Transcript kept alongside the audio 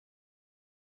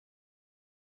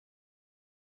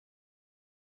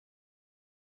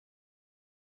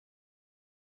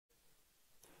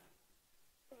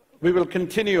We will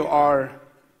continue our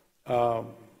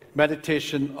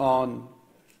meditation on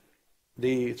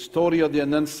the story of the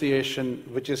Annunciation,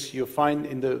 which is you find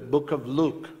in the book of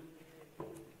Luke.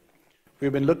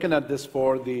 We've been looking at this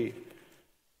for the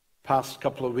past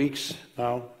couple of weeks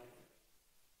now.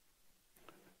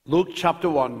 Luke chapter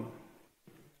 1.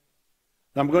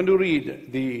 I'm going to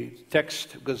read the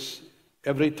text because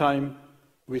every time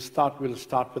we start, we'll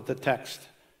start with the text.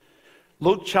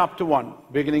 Luke chapter 1,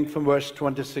 beginning from verse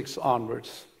 26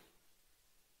 onwards.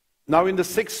 Now in the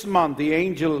 6th month, the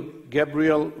angel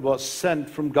Gabriel was sent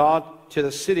from God to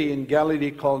the city in Galilee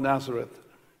called Nazareth,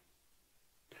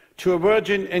 to a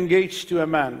virgin engaged to a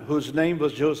man whose name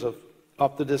was Joseph,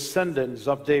 of the descendants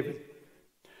of David.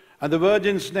 And the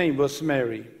virgin's name was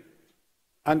Mary.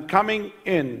 And coming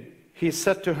in, he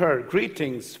said to her,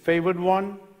 "Greetings, favored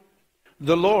one,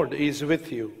 the Lord is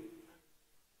with you."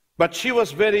 But she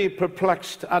was very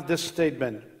perplexed at this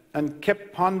statement and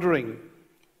kept pondering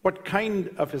what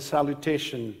kind of a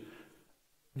salutation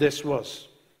this was.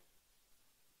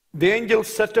 The angel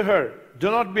said to her,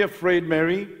 "Do not be afraid,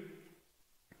 Mary,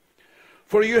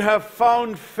 for you have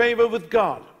found favor with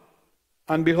God.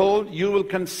 And behold, you will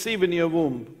conceive in your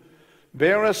womb,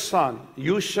 bear a son,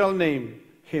 you shall name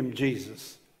him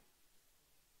Jesus.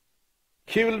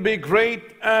 He will be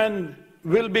great and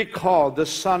will be called the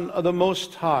Son of the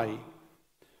Most High.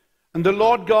 And the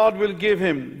Lord God will give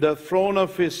him the throne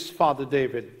of his father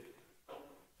David.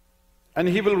 And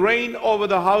he will reign over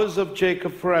the house of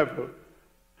Jacob forever.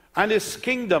 And his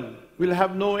kingdom will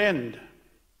have no end."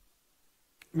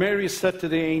 Mary said to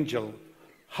the angel,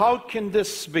 "How can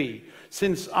this be,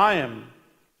 since I am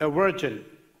a virgin?"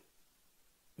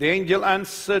 The angel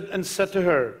answered and said to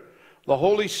her, "The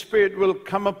Holy Spirit will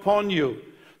come upon you.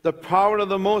 The power of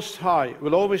the Most High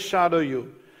will overshadow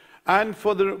you. And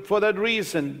for that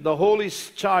reason, the Holy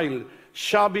Child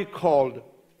shall be called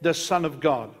the Son of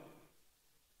God.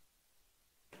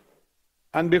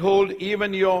 And behold,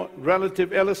 even your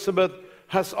relative Elizabeth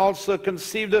has also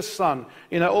conceived a son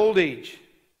in her old age.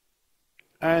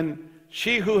 And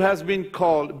she who has been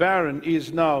called barren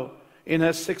is now in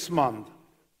her 6th month.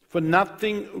 For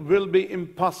nothing will be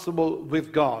impossible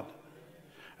with God."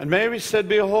 And Mary said,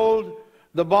 "Behold,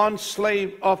 the bond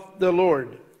slave of the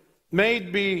Lord, may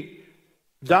it be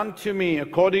done to me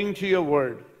according to your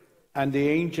word." And the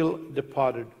angel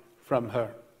departed from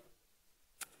her.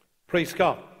 Praise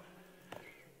God.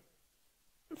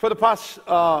 For the past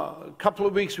couple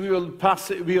of weeks, we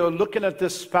were looking at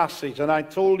this passage, and I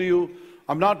told you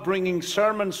I'm not bringing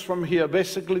sermons from here.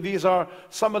 Basically, these are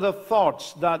some of the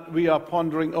thoughts that we are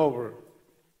pondering over.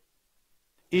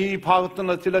 ഈ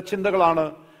ഭാഗത്തുള്ള ചില ചിന്തകളാണ്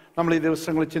നമ്മൾ ഈ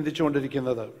ദിവസങ്ങളിൽ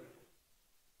ചിന്തിച്ചുകൊണ്ടിരിക്കുന്നത്.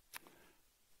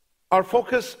 Our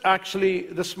focus actually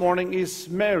this morning is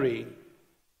Mary.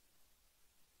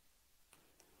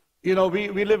 You know,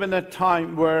 we live in a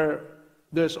time where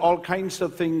there's all kinds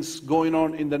of things going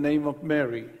on in the name of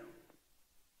Mary.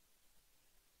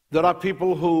 There are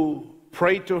people who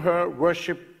pray to her,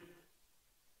 worship,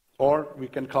 or we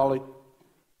can call it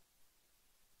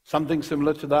something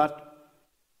similar to that.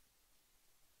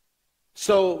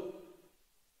 So,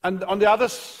 and on the other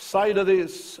side of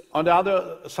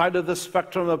the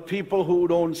spectrum are people who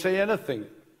don't say anything.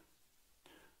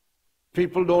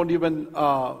 People don't even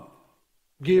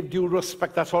give due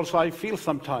respect. That's also how I feel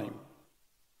sometimes.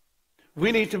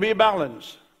 We need to be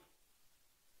balanced.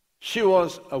 She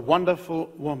was a wonderful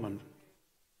woman.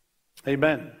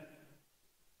 Amen.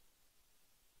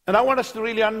 And I want us to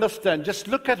really understand. Just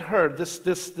look at her,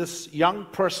 this young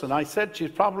person. I said she's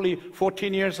probably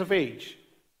 14 years of age.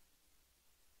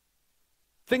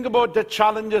 Think about the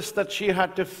challenges that she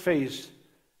had to face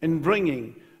in bringing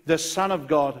the Son of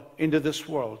God into this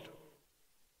world.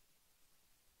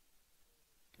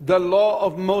 The law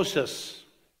of Moses,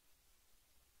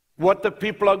 what the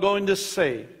people are going to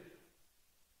say,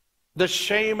 the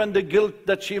shame and the guilt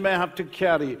that she may have to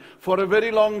carry for a very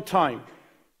long time.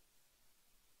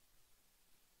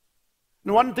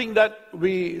 And one thing that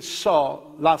we saw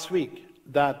last week,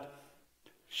 that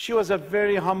she was a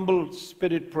very humble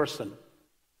spirit person.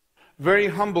 Very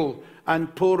humble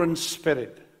and poor in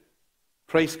spirit.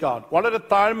 Praise God. വളരെ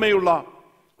താഴ്മയുള്ള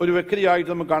ഒരു വ്യക്തിയായിട്ട്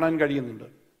നമുക്ക് കാണാൻ കഴിയുന്നുണ്ട്.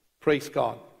 Praise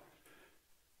God.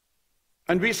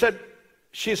 And we said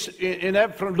she's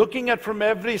from looking at from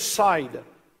every side.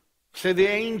 Say the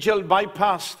angel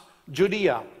bypassed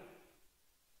Judea.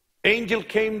 Angel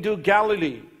came to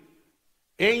Galilee.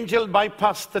 Angel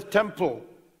bypassed the temple,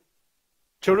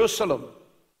 Jerusalem,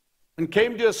 and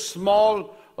came to a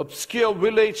small, obscure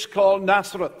village called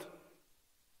Nazareth.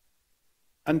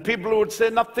 And people would say,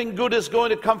 nothing good is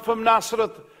going to come from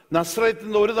Nazareth. Nazareth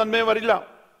oru nanname varilla.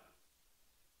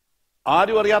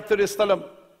 ആരും അറിയാത്തൊരു സ്ഥലം.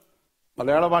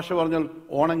 മലയാള ഭാഷ പറഞ്ഞാൽ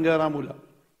Onam കയറാമൂല.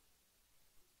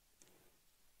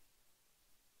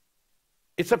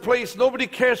 It's a place, nobody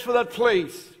cares for that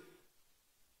place.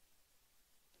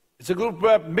 It's a group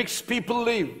where mixed people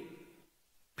live.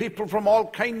 People from all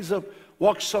kinds of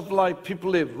walks of life,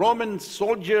 people live. Roman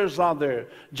soldiers are there.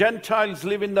 Gentiles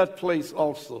live in that place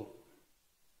also.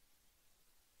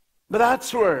 But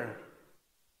that's where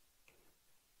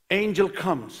angel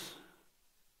comes.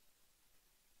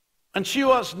 And she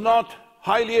was not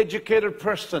highly educated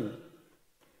person,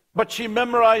 but she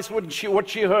memorized what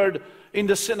she heard in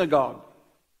the synagogue.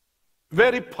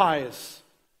 Very pious,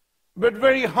 but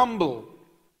very humble.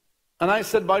 And I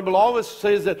said, Bible always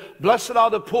says that blessed are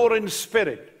the poor in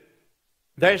spirit.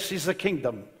 Theirs is the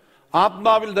kingdom.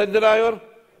 Atmavil daridarayor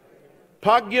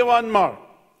bhagyavanmar.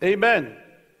 Amen.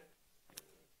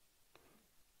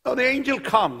 Now the angel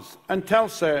comes and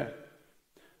tells her,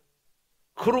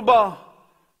 Kruba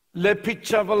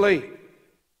lepichavale.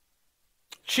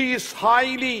 She is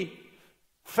highly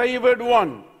favored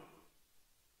one.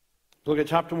 Look at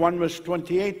chapter 1, verse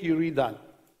 28, you read that.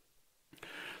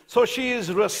 So she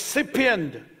is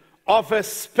recipient of a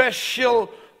special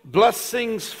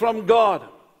blessings from God.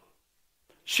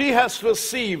 She has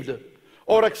received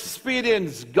or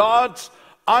experienced God's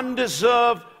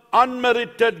undeserved,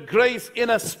 unmerited grace in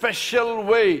a special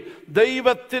way.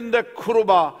 ദൈവത്തിന്റെ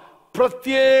കൃപ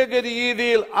പ്രത്യേക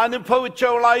രീതിയിൽ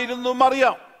അനുഭവിച്ചവളായിരുന്നു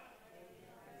മറിയാം.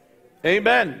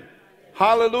 Amen.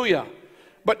 Hallelujah.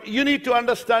 But you need to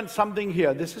understand something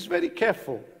here. This is very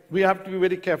careful. We have to be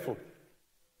very careful.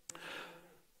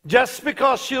 Just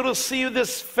because she received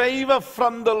this favor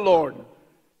from the Lord,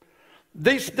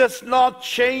 this does not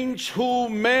change who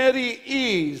Mary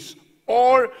is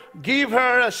or give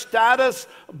her a status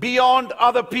beyond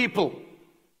other people.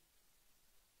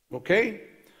 Okay?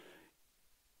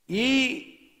 ഈ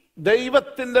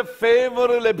ദൈവത്തിന്റെ favour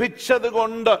ലഭിച്ചത്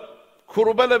കൊണ്ട്,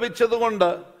 കൃപ ലഭിച്ചത് കൊണ്ട്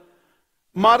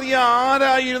മറിയ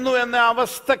ആരായിരുന്നു എന്ന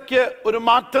അവസ്ഥയ്ക്ക് ഒരു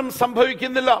മാറ്റം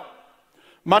സംഭവിക്കുന്നില്ല.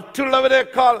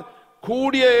 മറ്റുള്ളവരെക്കാൾ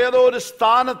കൂടിയ ഏതോ ഒരു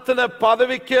സ്ഥാനത്തിന്,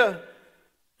 പദവിക്ക്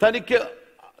തനിക്ക്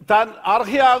താൻ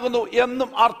അർഹയാകുന്നു എന്നും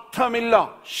അർത്ഥമില്ല.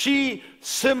 She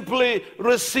simply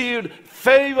received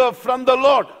favor from the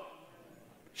Lord.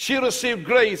 She received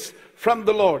grace from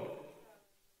the Lord.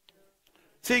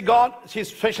 See, God, she's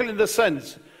special in the sense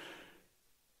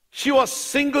she was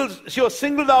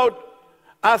singled out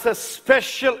as a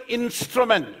special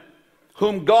instrument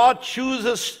whom God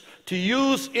chooses to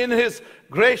use in his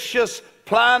gracious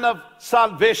plan of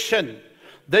salvation.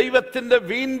 ദൈവത്തിന്റെ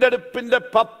വീണ്ടെടുപ്പിന്റെ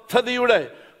പദ്ധതിയുടെ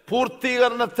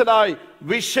പൂർത്തീകരണത്തിനായി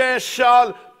വിശേഷാൽ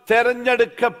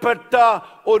തെരഞ്ഞെടുക്കപ്പെട്ട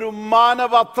ഒരു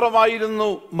മാനപാത്രമായിരുന്നു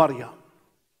മറിയാം.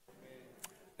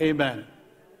 Amen.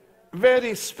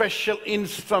 Very special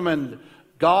instrument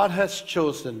God has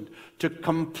chosen to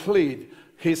complete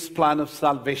his plan of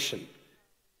salvation.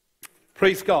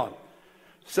 Praise God.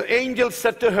 So angel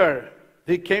said to her,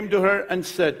 he came to her and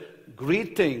said,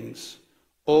 greetings,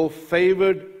 O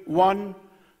favored one,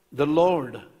 the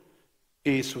Lord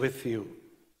is with you.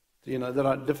 You know, there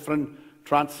are different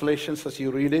translations as you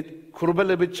read it. കൃപ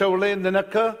ലഭിച്ചവളെ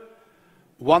നിനക്ക്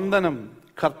വന്ദനം,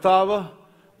 കർത്താവ്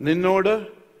നിന്നോട്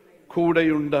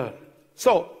കൂടെയുണ്ട്.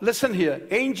 So listen here,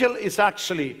 angel is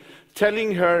actually telling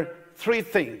her three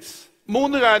things.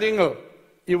 മൂന്ന് കാര്യങ്ങൾ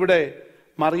ഇവിടെ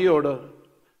മറിയോട്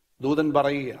ദൂതൻ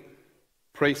പറയുക.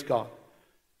 Praise God.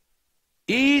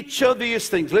 Each of these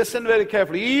things, listen very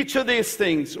carefully, each of these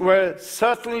things were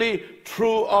certainly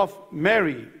true of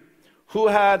Mary, who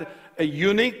had a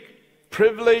unique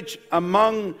privilege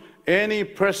among any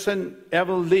person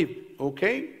ever lived.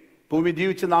 Okay? ഭൂമി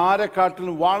ജീവിച്ചിരുന്ന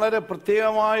ആരെക്കാട്ടിലും വളരെ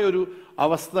പ്രത്യേകമായ ഒരു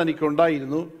അവസ്ഥ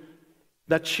എനിക്കുണ്ടായിരുന്നു.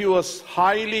 That she was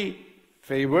highly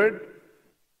favored,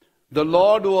 the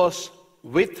Lord was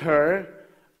with her,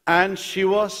 and she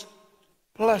was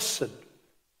blessed.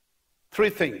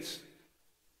 Three things.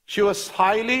 She was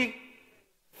highly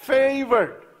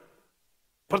favored.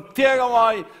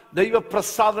 പ്രത്യേകമായി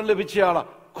ദൈവപ്രസാദം ലഭിച്ചയാളാ,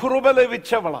 കൃപ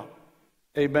ലഭിച്ചവളാ.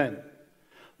 Amen.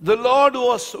 The Lord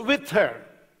was with her,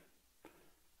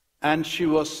 and she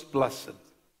was blessed.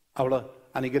 അവള്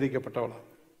അനുഗ്രഹിക്കപ്പെട്ടവളാ.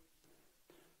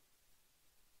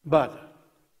 But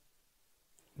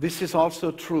this is also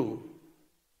true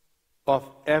of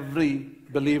every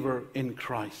believer in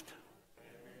Christ.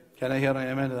 Can I hear an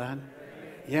amen to that?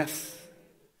 Yes.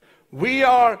 We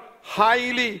are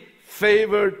highly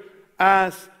favored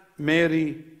as Mary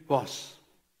was.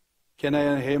 Can I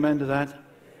hear an amen to that?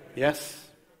 Yes.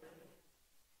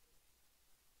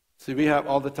 See, we have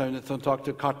all the time to talk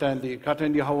to Katandi.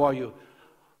 Katandi, how are you?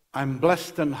 I'm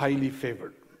blessed and highly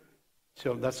favored.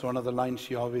 So that's one of the lines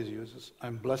she always uses.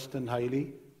 I'm blessed and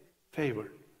highly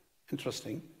favored.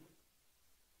 Interesting.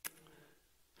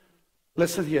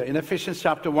 Listen here, in Ephesians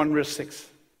chapter 1, verse 6.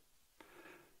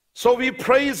 So we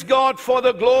praise God for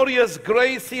the glorious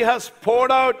grace He has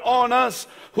poured out on us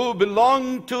who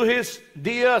belong to His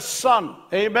dear Son.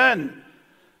 Amen.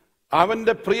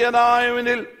 അവന്റെ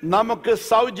പ്രിയനായവനിൽ നമുക്ക്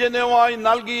സൗജന്യമായി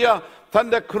നൽകിയ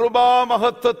തന്റെ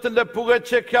കൃപാമഹത്വത്തിന്റെ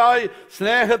പുകഴ്ചയ്ക്കായി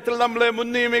സ്നേഹത്തിൽ നമ്മളെ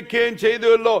മുൻനിയമിക്കുകയും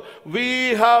ചെയ്തുവല്ലോ. We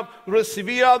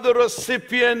are the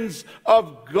recipients of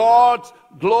God's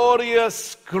glorious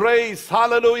grace.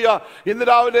 Hallelujah. ഇന്ന്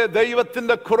രാവിലെ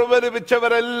ദൈവത്തിന്റെ കൃപ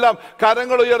ലഭിച്ചവരെല്ലാം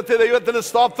കരങ്ങൾ ഉയർത്തി ദൈവത്തിന്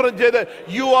സ്തോത്രം ചെയ്ത്,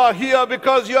 you are here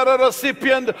because you are a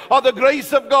recipient of the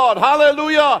grace of God.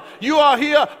 Hallelujah. You are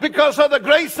here because of the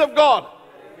grace of God.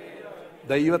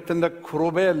 ദൈവത്തിന്റെ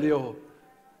കൃപയല്ലയോ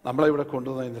നമ്മളെ ഇവിടെ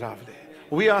കൊണ്ടുവന്ന ഇന്ന് രാവിലെ.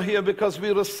 We are here because we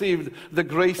received the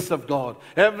grace of God.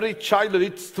 Every child,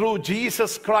 it's through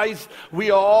Jesus Christ we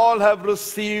all have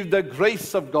received the grace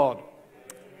of God.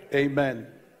 Amen.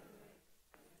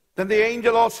 Then the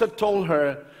angel also told her,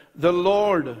 the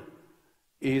Lord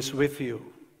is with you.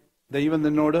 ദൈവം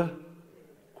നിന്നോട്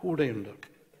കൂടെയുണ്ട്.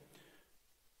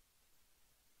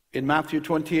 In Matthew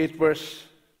 28 verse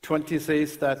 20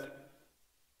 says that,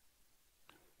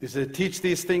 he said, teach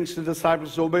these things to the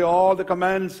disciples, obey all the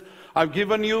commands I've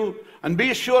given you, and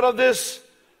be sure of this,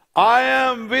 I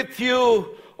am with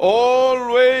you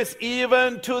always,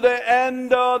 even to the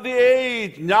end of the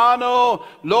age. ഞാനോ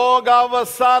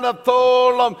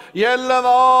ലോകാവസാനത്തോളം എല്ലാ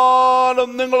നാളും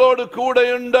നിങ്ങളോട്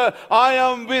കൂടെയുണ്ട്. I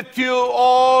am with you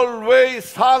always.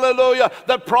 Hallelujah.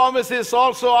 That promise is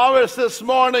also ours this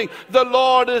morning. The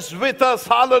Lord is with us.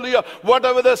 Hallelujah.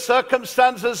 Whatever the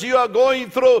circumstances you are going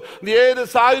through,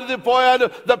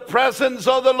 the presence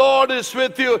of the Lord is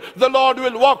with you. The Lord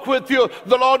will walk with you.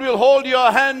 The Lord will hold your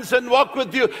hands and walk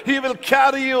with you. He will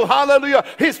carry you. Hallelujah.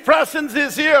 His presence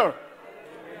is here.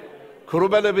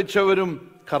 കൃപ ലഭിച്ചവരും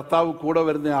കർത്താവ് കൂടെ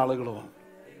വരുന്ന ആളുകളുമാണ്.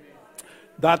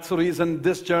 That's the reason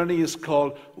this journey is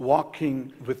called walking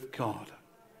with God.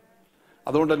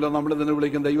 അതുകൊണ്ടല്ലോ നമ്മൾ ഇതിനെ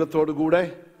വിളിക്കുന്ന ദൈവത്തോട് കൂടെ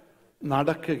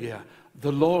നടക്കുകയാണ്.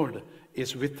 The Lord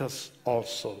is with us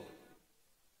also.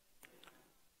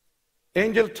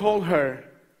 Angel told her,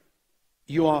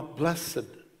 you are blessed.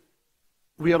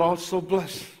 We are also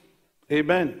blessed.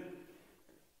 Amen.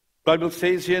 Bible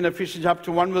says here in Ephesians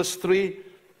chapter 1 verse 3,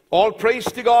 all praise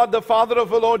to God the Father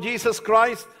of our Lord Jesus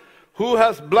Christ, who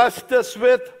has blessed us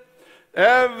with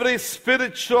every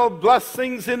spiritual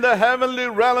blessings in the heavenly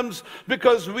realms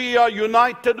because we are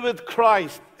united with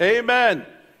Christ. Amen.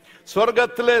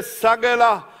 സ്വർഗത്തിലെ സകല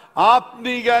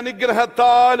ആത്മീക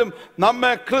അനുഗ്രഹത്താലും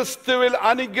നമ്മെ ക്രിസ്തുവിൽ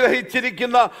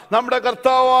അനുഗ്രഹിച്ചിരിക്കുന്ന നമ്മുടെ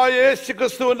കർത്താവായ യേശു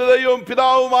ക്രിസ്തുവിന്റെ ദൈവവും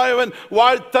പിതാവുമായവൻ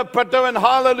വാഴ്ത്തപ്പെട്ടവൻ.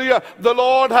 Hallelujah. The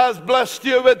Lord has blessed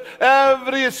you with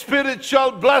every spiritual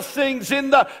blessings in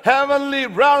the heavenly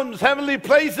realms, heavenly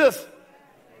places.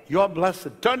 You are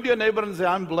blessed. Turn to your neighbor and say,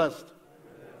 I'm blessed.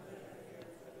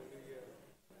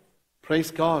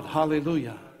 Praise God.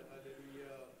 Hallelujah.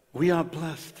 We are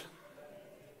blessed.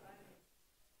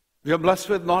 We are blessed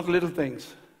with not little things.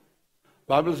 The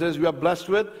Bible says we are blessed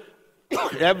with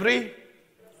every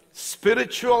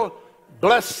spiritual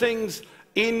blessings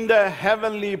in the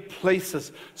heavenly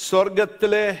places.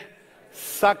 സ്വർഗത്തിലെ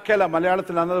സകല,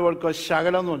 മലയാളത്തിൽ another word called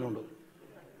ശകലം എന്ന് പറഞ്ഞുകൊണ്ട്.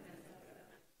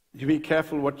 You be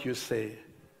careful what you say.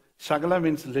 Shagala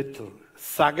means little.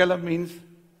 Sagala means,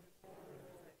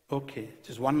 okay,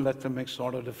 just one letter makes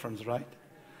all the difference, right?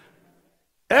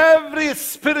 Every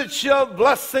spiritual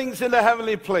blessings in the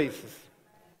heavenly places.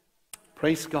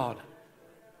 Praise God.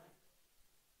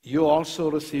 You also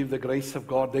receive the grace of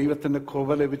God. ദൈവത്തിന്റെ കൃപ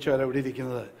ലഭിച്ചവരാണ് ഇവിടെ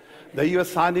ഇരിക്കുന്നത്. ദൈവ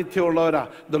സാന്നിധ്യമുള്ളവരാ.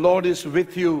 The Lord is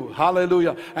with you.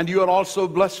 Hallelujah. And you are also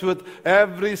blessed with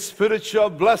every spiritual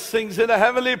blessings in the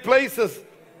heavenly places.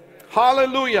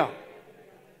 Hallelujah.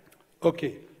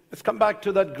 Okay, let's come back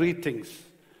to that greetings.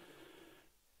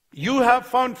 You have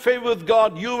found favor with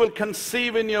God. You will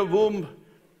conceive in your womb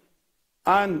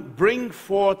and bring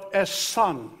forth a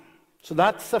son. So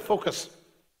that's the focus.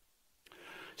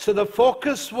 So the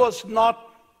focus was not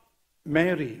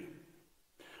Mary,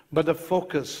 but the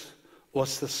focus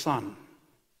was the son.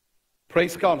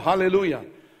 Praise God. Hallelujah.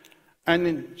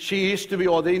 And she is to be,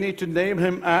 or they need to name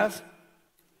him as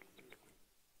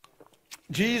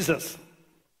Jesus.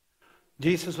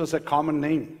 Jesus was a common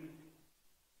name.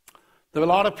 There were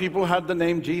a lot of people who had the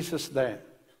name Jesus there.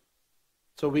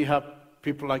 So we have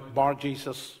people like Bar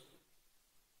Jesus.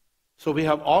 So we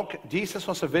have all, Jesus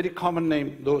was a very common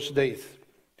name those days.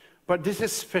 But this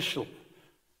is special.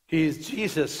 He is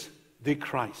Jesus the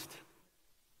Christ.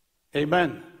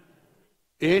 Amen.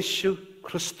 Yeshu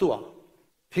Christua.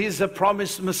 He is the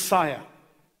promised Messiah.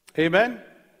 Amen?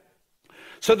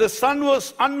 So the Son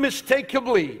was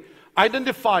unmistakably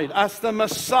identified as the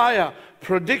Messiah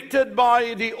predicted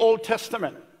by the Old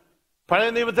Testament. പഴയ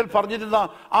നിയമത്തിൽ പറഞ്ഞിരുന്ന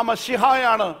ആ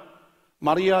മശിഹായാണ്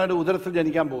മറിയയുടെ ഉദരത്തിൽ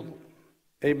ജനിക്കാൻ പോകുന്നത്.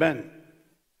 Amen.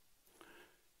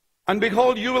 And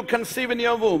behold, you will conceive in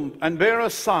your womb and bear a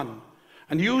son,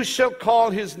 and you shall call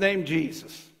his name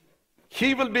Jesus. He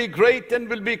will be great and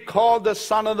will be called the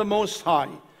Son of the Most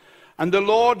High. And the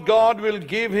Lord God will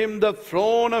give him the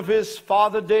throne of his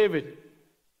father David.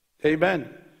 Amen.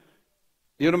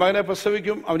 ഈ ഒരു മകനെ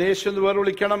പ്രസവിക്കും, അവൻ യേശു എന്ന് പേർ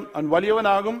വിളിക്കണം, അവൻ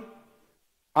വലിയവനാകും,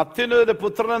 അത്യുന്നതന്റെ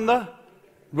പുത്രനെന്ന്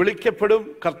വിളിക്കപ്പെടും.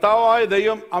 കർത്താവായ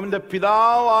ദൈവം അവന്റെ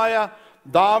പിതാവായ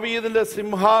ദാവീദിന്റെ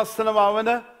സിംഹാസനം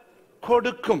അവന്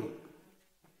കൊടുക്കും.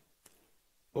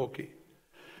 Okay.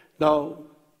 Now,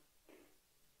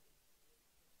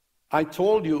 I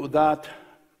told you that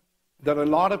there are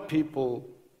a lot of people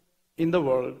in the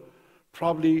world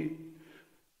probably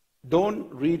don't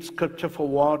read scripture for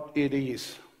what it is.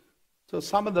 So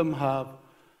some of them have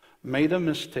made a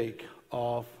mistake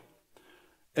of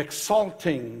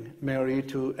exalting Mary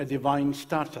to a divine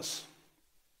status.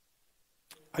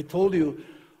 I told you,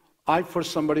 for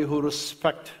somebody who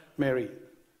respects Mary.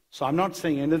 So I'm not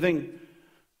saying anything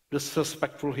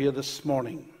disrespectful here this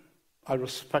morning. I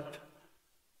respect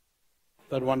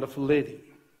that wonderful lady.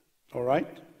 All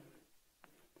right?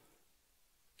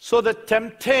 So the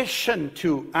temptation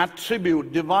to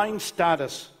attribute divine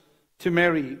status to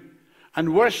Mary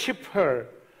and worship her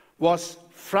was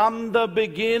from the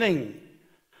beginning.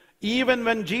 Even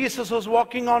when Jesus was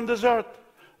walking on this earth.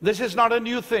 This is not a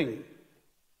new thing.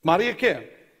 മറിയയ്ക്ക്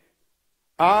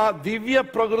ആ ദിവ്യ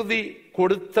പ്രകൃതി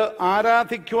കൊടുത്ത്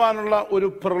ആരാധിക്കുവാനുള്ള ഒരു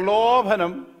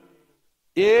പ്രലോഭനം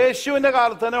യേശുവിന്റെ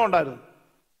കാലത്ത് തന്നെ ഉണ്ടായിരുന്നു.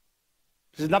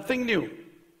 This is nothing new.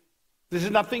 This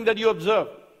is nothing that you observe.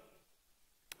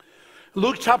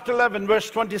 Luke chapter 11, verse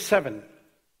 27.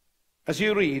 As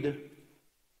you read,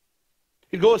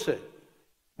 it goes there.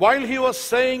 While he was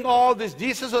saying all this,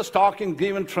 Jesus was talking,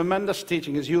 giving tremendous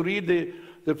teaching. As you read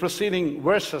the preceding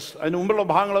verses, അതിന് മുമ്പുള്ള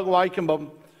ഭാഗങ്ങളൊക്കെ വായിക്കുമ്പം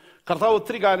കർത്താവ്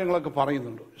ഒത്തിരി കാര്യങ്ങളൊക്കെ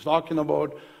പറയുന്നുണ്ട്. He's talking about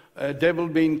devil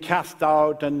being cast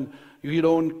out, and you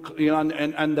don't,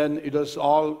 and then it was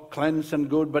all cleansed and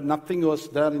good, but nothing was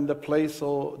there in the place. So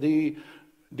the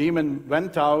demon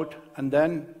went out and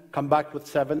then come back with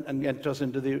 7 and enters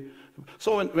into the. So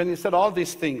when he said all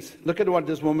these things, look at what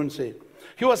this woman said.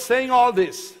 He was saying all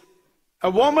this.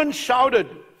 A woman shouted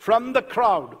from the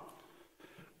crowd,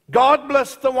 God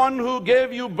bless the one who gave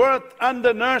you birth and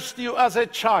nursed you as a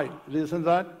child. Listen to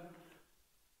that.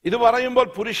 ഇത് പറയുമ്പോൾ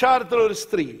പുരുഷാരത്തിൽ ഒരു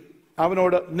സ്ത്രീ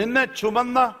അവനോട് നിന്നെ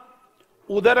ചുമന്ന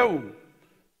ഉദരവും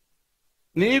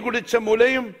നീ കുടിച്ച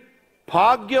മുലയും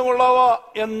ഭാഗ്യമുള്ളവ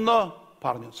എന്ന്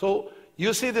പറഞ്ഞു. So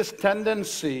you see this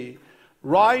tendency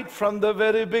right from the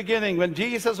very beginning when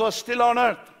Jesus was still on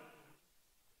earth.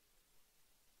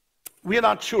 We are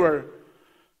not sure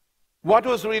what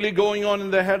was really going on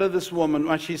in the head of this woman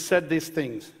when she said these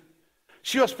things.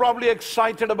 She was probably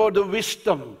excited about the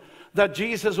wisdom that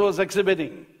Jesus was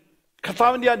exhibiting.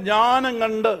 കർത്താവിന്റെ ആ ജ്ഞാനം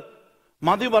കണ്ട്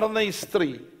മതി പറഞ്ഞ ഈ സ്ത്രീ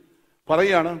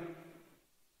പറയാണ്,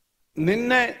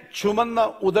 നിന്നെ ചുമന്ന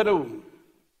ഉദരവും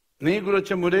നീ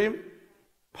കുറിച്ച മുലയും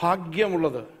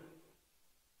ഭാഗ്യമുള്ളത്.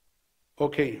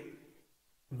 Okay.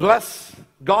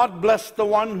 God bless the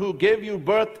one who gave you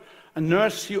birth and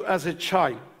nursed you as a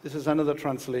child. This is another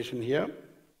translation here.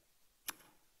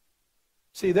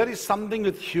 See, there is something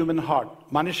with human heart.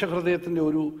 മനുഷ്യ ഹൃദയത്തിന്റെ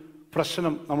ഒരു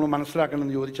പ്രശ്നം നമ്മൾ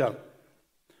മനസ്സിലാക്കണമെന്ന് ചോദിച്ചാൽ,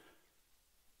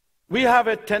 we have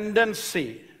a tendency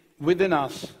within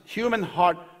us, human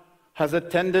heart has a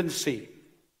tendency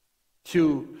to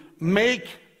make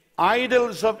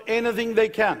idols of anything they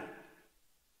can.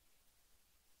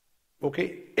 Okay,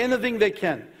 anything they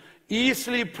can.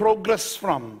 Easily progress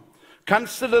from.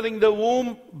 Considering the womb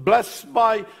blessed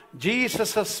by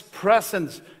Jesus'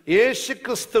 presence. യേശു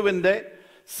ക്രിസ്തുവിന്റെ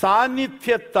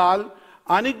സാന്നിധ്യത്താൽ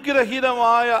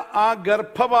അനുഗ്രഹീതമായ ആ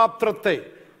ഗർഭപാത്രത്തെ.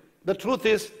 The truth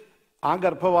is, ആ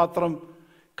ഗർഭപാത്രം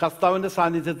കർത്താവിന്റെ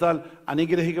സാന്നിധ്യത്താൽ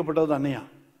അനുഗ്രഹിക്കപ്പെട്ടത് തന്നെയാണ്.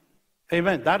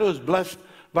 Amen. That was blessed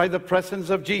by the presence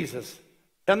of Jesus.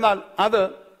 എന്നാൽ അത്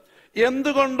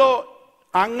എന്തുകൊണ്ടോ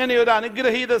അങ്ങനെ ഒരു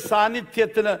അനുഗ്രഹീത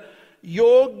സാന്നിധ്യത്തിന്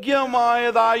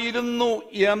യോഗ്യമായതായിരുന്നു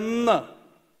എന്ന്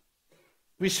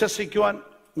വിശ്വസിക്കുവാൻ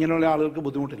ഇങ്ങനെയുള്ള ആളുകൾക്ക്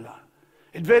ബുദ്ധിമുട്ടില്ല.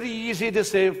 It's very easy to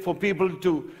say for people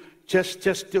to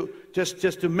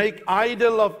just to make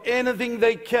idol of anything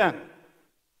they can.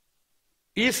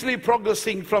 Easily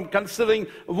progressing from considering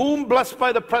womb blessed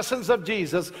by the presence of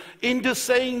Jesus into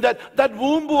saying that that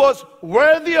womb was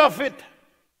worthy of it.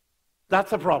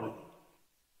 That's a problem.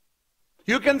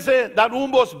 You can say that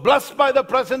womb was blessed by the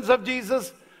presence of Jesus.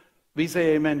 We say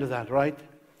amen to that, right?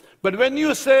 But when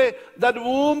you say that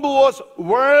womb was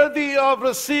worthy of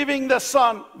receiving the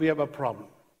son, we have a problem.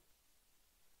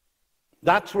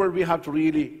 That's where we have to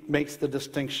really make the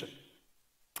distinction.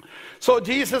 So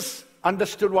Jesus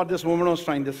understood what this woman was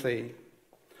trying to say.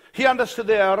 He understood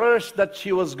the errors that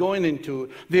she was going into,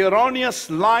 the erroneous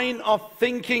line of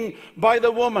thinking by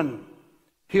the woman.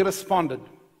 He responded.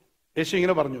 യേശു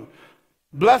ഇങ്ങനെ പറഞ്ഞു,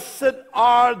 Blessed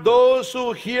are those who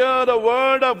hear the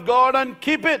word of God and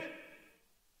keep it.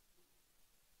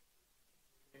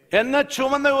 എന്ന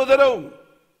ചുമന്ന ഉദരവും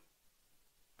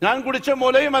ഞാൻ കുടിച്ച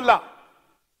മുലയുമല്ല.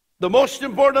 The most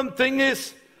important thing is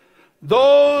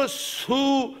those who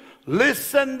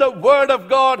listen the word of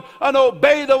God and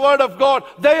obey the word of God,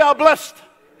 they are blessed.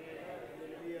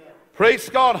 Praise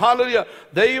God. Hallelujah.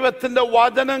 ദൈവത്തിന്റെ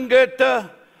വചനം കേട്ട്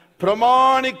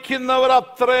പ്രമാണിക്കുന്നവർ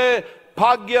അത്രേ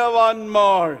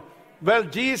ഭാഗ്യവാന്മാർ. Well,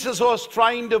 Jesus was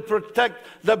trying to protect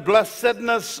the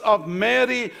blessedness of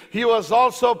Mary. He was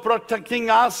also protecting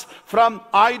us from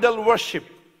idol worship,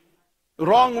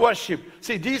 wrong worship.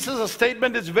 See, Jesus'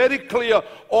 statement is very clear.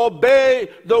 Obey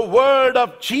the word of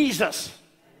Jesus.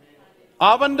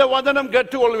 അവന്റെ വചനം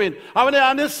കേട്ടുകൊള്ളുവിൻ. അവനെ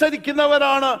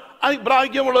അനുസരിക്കുന്നവരാണ്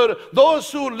ഭാഗ്യമുള്ളവർ. Those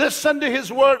who listen to his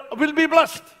word will be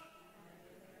blessed.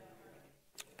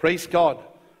 Praise God.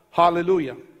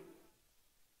 Hallelujah.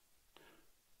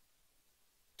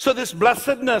 So this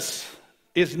blessedness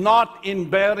is not in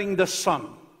bearing the son.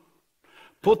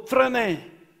 പുത്രനെ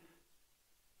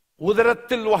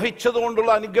ഉദരത്തിൽ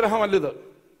വഹിച്ചതുകൊണ്ടുള്ള അനുഗ്രഹമല്ലിത്.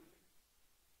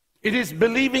 It is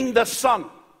believing the son.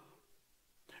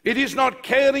 It is not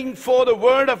caring for the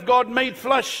word of God made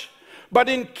flesh, but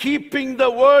in keeping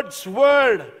the word's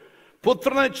word.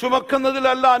 പുത്രനെ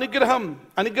ചുമക്കുന്നതിലല്ല അനുഗ്രഹം,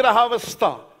 അനുഗ്രഹാവസ്ഥ.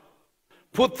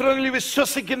 പുത്രനിൽ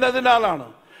വിശ്വസിക്കുന്നതിനാലാണ്.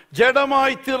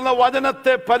 ജഡമായി തീർന്ന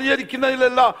വചനത്തെ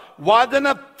പരിഹരിക്കുന്നതിലല്ല,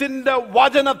 വചനത്തിന്റെ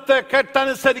വചനത്തെ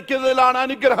കേട്ടനുസരിക്കുന്നതിലാണ്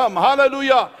അനുഗ്രഹം.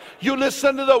 Hallelujah. You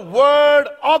listen to the word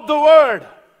of the word.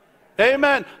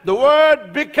 Amen. The word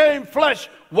became flesh.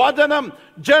 വചനം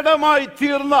ജഡമായി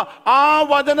തീർന്ന ആ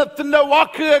വചനത്തിന്റെ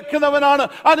വാക്ക് കേൾക്കുന്നവനാണ്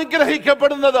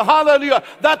അനുഗ്രഹിക്കപ്പെടുന്നത്. Hallelujah.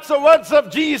 That's the words of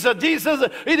Jesus. Jesus,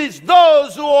 it is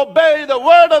those who obey the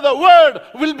word of the word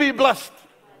will be blessed.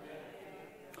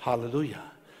 Hallelujah.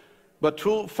 But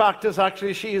true fact is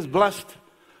actually she is blessed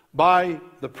by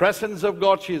the presence of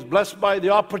God. She is blessed by the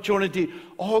opportunity.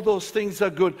 All those things are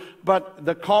good. But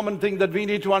the common thing that we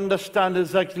need to understand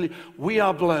is actually we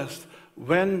are blessed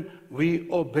when we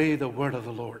obey the word of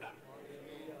the Lord.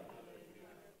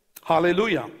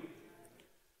 Hallelujah.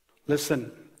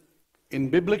 Listen, in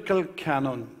biblical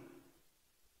canon,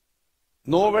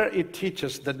 nowhere it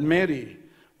teaches that Mary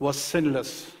was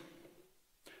sinless.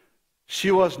 She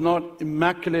was not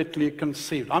immaculately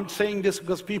conceived. I'm saying this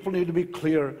because people need to be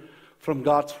clear from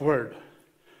God's word.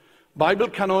 Bible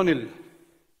canonil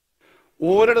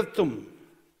ഒരിടത്തും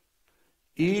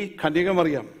ഈ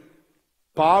കന്യകമറിയം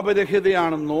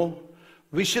പാപരഹിതയാണെന്നോ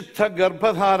വിശുദ്ധ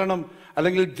ഗർഭധാരണം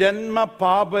അല്ലെങ്കിൽ ജന്മ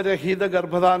പാപരഹിത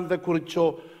ഗർഭധാരണത്തെക്കുറിച്ചോ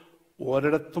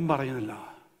ഒരിടത്തും പറയുന്നില്ല.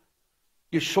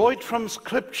 You show it from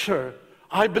scripture,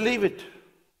 I believe it.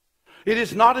 It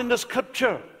is not in the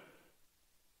scripture.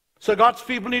 So God's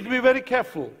people need to be very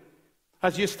careful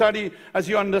as you study, as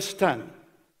you understand.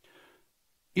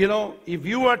 You know, if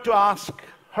you were to ask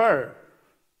her,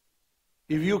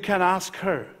 if you can ask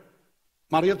her,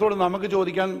 മറിയത്തോട് നമുക്ക്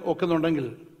ചോദിക്കാൻ ഒക്കുന്നുണ്ടെങ്കിൽ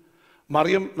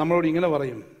മറിയം നമ്മളോട് ഇങ്ങനെ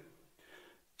പറയും.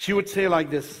 She would say like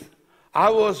this, I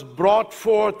was brought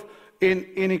forth in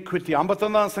iniquity.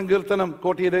 51 സങ്കീർത്തനം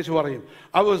കോട്ടിയേശു പറയും,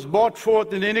 I was brought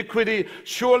forth in iniquity.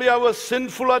 Surely I was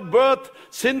sinful at birth,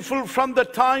 sinful from the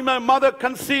time my mother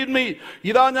conceived me.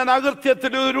 ഇതാ ഞാൻ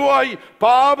അകൃത്യത്തിൽ ഉരുവായി,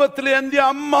 പാപത്തിൽ എൻ്റെ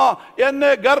അമ്മ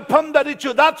എന്നെ ഗർഭം ധരിച്ചു.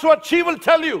 That's what she will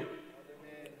tell you.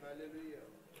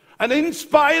 And in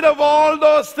spite of all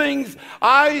those things,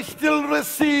 I still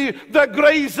receive the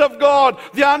grace of God,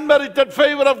 the unmerited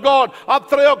favor of God.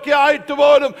 അത്രയൊക്കെ ആയിട്ട്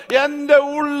പോലും എൻ്റെ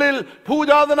ഉള്ളിൽ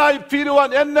പൂജാതനായി തീരുവാൻ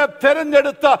എന്നെ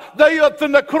തെരഞ്ഞെടുത്ത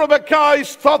ദൈവത്തിന്റെ കൃപയ്ക്കായി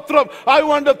സ്തോത്രം. I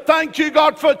want to thank you,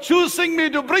 God, for choosing me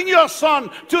to bring your son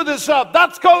to this earth.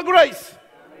 That's called grace.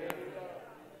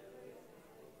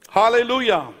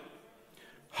 Hallelujah.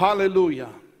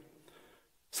 Hallelujah.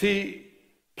 See,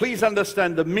 please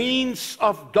understand, the means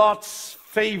of God's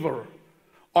favor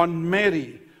on Mary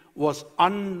was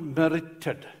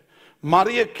unmerited.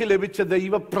 മറിയയ്ക്ക് ലഭിച്ച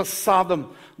ദൈവപ്രസാദം,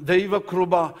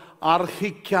 ദൈവകൃപ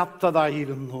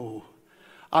അർഹിക്കാത്തതായിരുന്നു.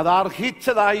 അത്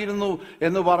അർഹിച്ചതായിരുന്നു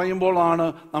എന്ന് പറയുമ്പോഴാണ്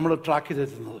നമ്മൾ track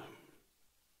ചെയ്തിരുന്നത്.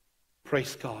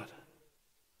 Praise God.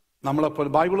 നമ്മളെപ്പോൾ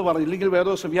Bible പറയില്ലെങ്കിൽ വേറെ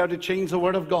ദിവസം we have to change the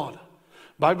word of God.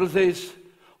 Bible says,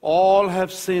 All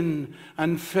have sinned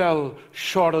and fell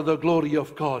short of the glory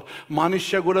of God.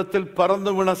 മനുഷ്യകുലത്തിൽ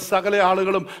പറന്നു വീണ സകല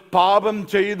ആളുകളും പാപം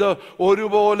ചെയ്ത്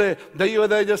ഒരുപോലെ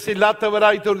ദൈവതേജസ്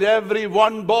ഇല്ലാത്തവരായി തീർന്നു. Every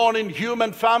one born in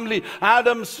human family,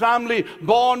 Adam's family,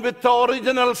 born with the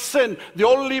original sin. The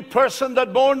only person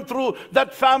that born through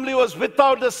that family was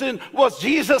without the sin was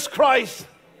Jesus Christ.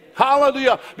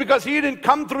 Hallelujah. Because he didn't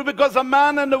come through because a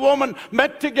man and a woman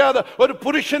met together. ഒരു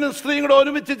പുരുഷനും സ്ത്രീയും കൂടെ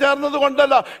ഒരുമിച്ച് ചേർന്നത്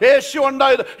കൊണ്ടല്ല യേശു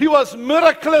ഉണ്ടായത്. He was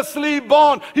miraculously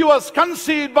born. He was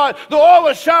conceived by the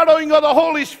overshadowing of the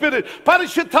Holy Spirit.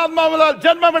 പരിശുദ്ധാത്മാവിനാൽ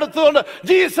ജന്മമെടുത്തതുകൊണ്ട്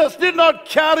Jesus did not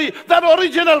carry that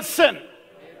original sin.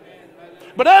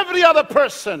 But every other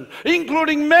person,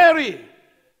 including Mary,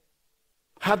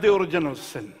 had the original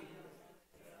sin.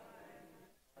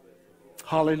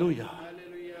 Hallelujah.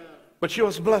 But she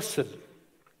was blessed.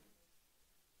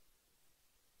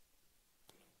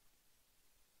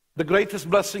 The greatest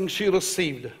blessing she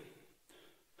received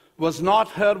was not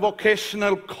her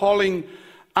vocational calling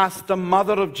as the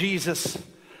mother of Jesus,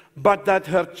 but that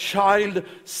her child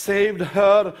saved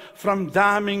her from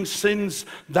damning sins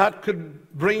that could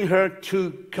bring her to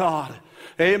God.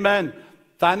 Amen.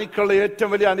 തനിക്കുള്ള ഏറ്റവും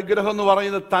വലിയ അനുഗ്രഹം എന്ന്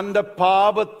പറയുന്നത് തൻ്റെ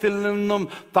പാപത്തിൽ നിന്നും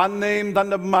തന്നെയും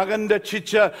തൻ്റെ മകൻ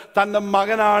രക്ഷിച്ച് തൻ്റെ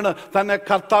മകനാണ് തന്നെ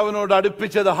കർത്താവിനോട്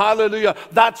അടുപ്പിച്ചത്. Hallelujah.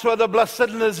 That's what the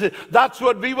blessedness is. That's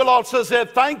what we will also say.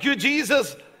 Thank you, Jesus.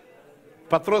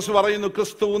 പത്രോസ് പറയുന്നു,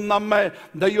 ക്രിസ്തുവും നമ്മെ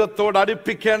ദൈവത്തോട്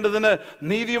അടുപ്പിക്കേണ്ടതിന്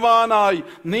നീതിമാനായി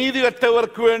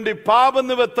നീതികെട്ടവർക്ക് വേണ്ടി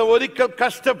പാപനിമിത്തം ഒരിക്കൽ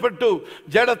കഷ്ടപ്പെട്ടു,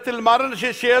 ജഡത്തിൽ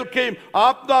മരണശിക്ഷ ഏൽക്കുകയും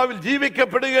ആത്മാവിൽ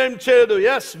ജീവിക്കപ്പെടുകയും ചെയ്തു.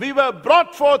 Yes, we were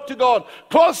brought forth to God,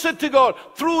 closer to God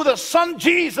through the Son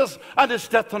Jesus and his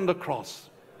death on the cross.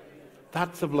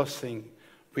 That's the blessing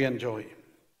we enjoy.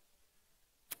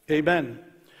 Amen.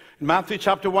 In Matthew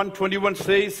chapter 1:21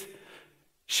 says,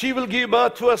 she will give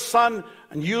birth to a son,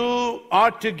 and you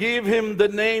are to give him the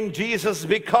name Jesus,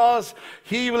 because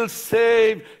he will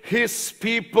save his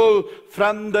people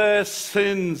from their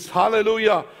sins.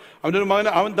 Hallelujah.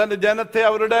 അവൻ തന്റെ ജനത്തെ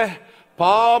അവരുടെ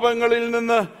പാപങ്ങളിൽ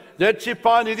നിന്ന്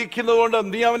രക്ഷിപ്പാനിരിക്കുന്നതുകൊണ്ട്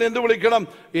നീ അവൻ എന്ത് വിളിക്കണം?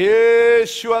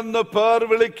 യേശു എന്ന് പേർ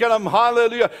വിളിക്കണം.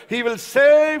 Hallelujah. He will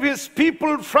save his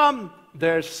people from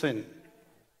their sin.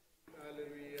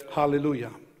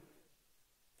 Hallelujah.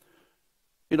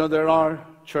 You know, there are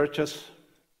churches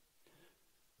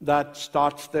that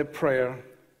starts their prayer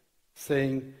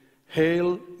saying, Hail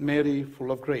Mary, full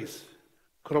of grace.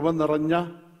 കൃപ നിറഞ്ഞ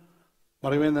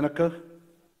മറിയമേ നിനക്ക്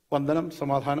വന്ദനം,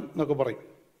 സമാധാനം എന്നൊക്കെ പറയും.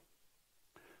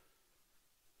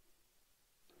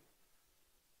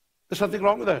 There's nothing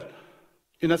wrong with that.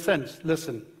 In a sense,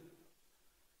 listen.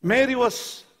 Mary was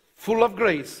full of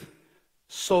grace.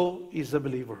 So is a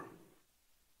believer.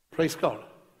 Praise God.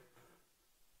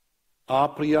 ആ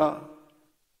പ്രിയ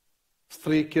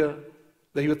സ്ത്രീക്ക്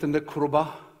ദൈവത്തിൻ്റെ കൃപ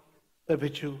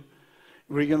ലഭിച്ചു.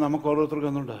 ഇവിടെ നമുക്ക്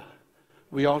ഓരോരുത്തർക്കുന്നുണ്ട്.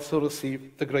 We also receive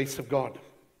the grace of God.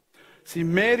 See,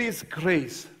 Mary's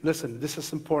grace, listen, this is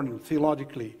important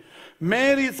theologically.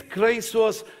 Mary's grace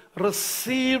was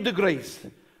received grace,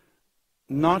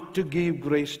 not to give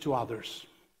grace to others.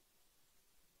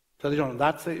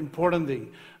 That's the important thing.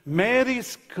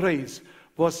 Mary's grace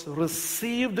was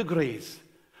received grace,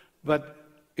 but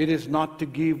it is not to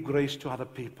give grace to other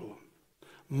people.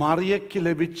 മറിയയ്ക്ക്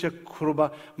ലഭിച്ച കൃപ,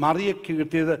 മറിയയ്ക്ക്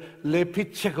കിട്ടിയത്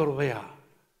ലഭിച്ച കൃപയാ,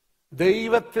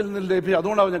 ദൈവത്തിൽ നിന്ന് ലഭിച്ച.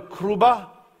 അതുകൊണ്ട് അവന് കൃപ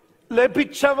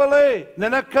ലഭിച്ചവളെ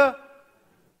നിനക്ക്.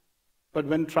 But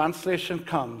when translation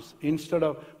comes, instead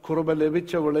of കൃപ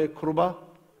ലഭിച്ചവളെ, കൃപ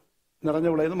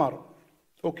നിറഞ്ഞവളെ എന്ന് മാറും.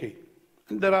 Okay.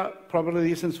 And there are probably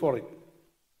reasons for it.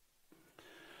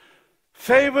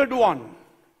 Favored one.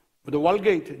 The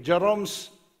Vulgate, Jerome's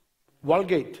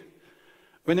Vulgate,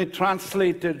 when it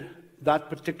translated that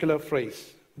particular phrase,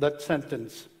 that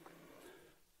sentence,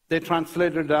 they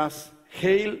translated it as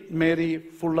Hail Mary,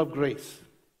 full of grace.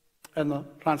 And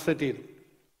translated.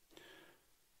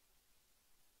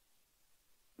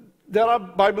 There are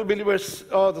Bible believers,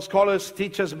 the scholars,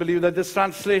 teachers believe that this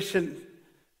translation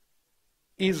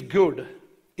is good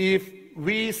if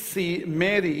we see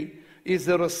Mary is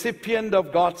the recipient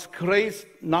of God's grace,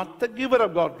 not the giver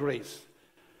of God's grace.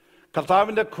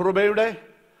 കർത്താവിൻ്റെ കൃപയുടെ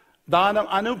ദാനം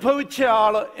അനുഭവിച്ച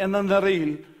ആൾ എന്ന നിലയിൽ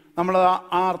നമ്മൾ ആ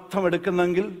അർത്ഥം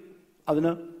എടുക്കുന്നെങ്കിൽ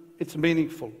അതിന് it's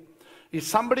meaningful. If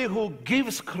somebody who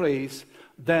gives grace,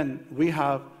 then we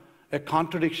have a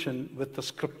contradiction with the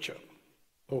scripture.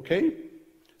 Okay?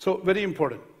 So, very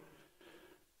important.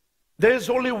 There is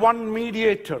only one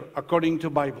mediator according to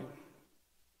Bible.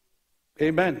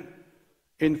 Amen.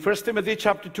 In 1 Timothy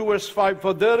chapter 2 verse 5,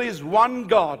 for there is one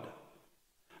God.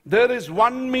 There is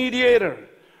one mediator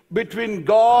between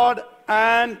God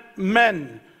and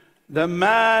men, the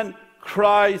man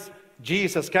Christ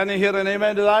Jesus. Can you hear an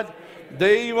amen to that?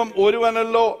 ദൈവം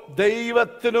ഒരുവനല്ലോ,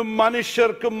 ദൈവത്തിനും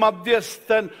മനുഷ്യർക്കും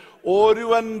മധ്യസ്ഥൻ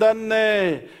ഒരുവൻ തന്നെ,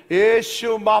 യേശു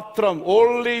മാത്രം.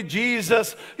 Only Jesus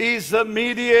is the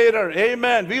mediator.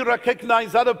 Amen. We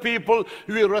recognize other people,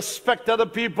 we respect other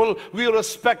people, we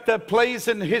respect their place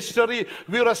in history,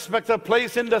 we respect their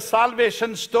place in the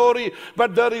salvation story, but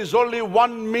there is only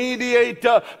one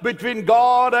mediator between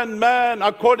God and man.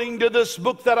 According to this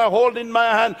book that I hold in my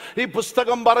hand, ഈ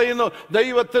പുസ്തകം പറയുന്നു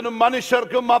ദൈവത്തിനും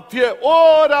മനുഷ്യർക്കും മധ്യേ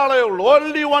ഒരാളേ ഉള്ളൂ.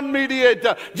 Only one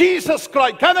mediator, Jesus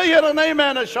Christ. Can I hear an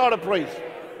amen, a shout of praise?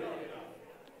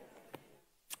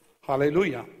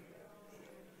 Hallelujah.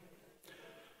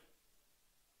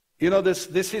 You know,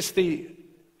 this is the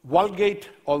Vulgate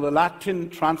or the Latin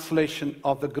translation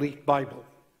of the Greek Bible.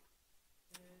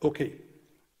 Okay.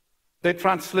 They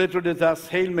translated it as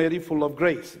Hail Mary, full of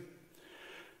grace.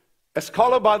 A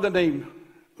scholar by the name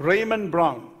Raymond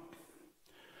Brown,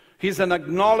 he's an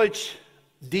acknowledged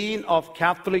dean of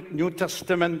Catholic New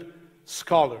Testament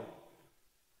scholar.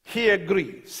 He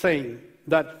agreed, saying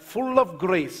that full of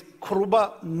grace, kruba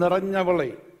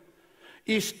niranyavale,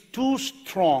 is too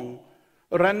strong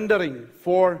rendering.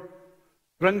 For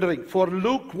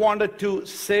Luke wanted to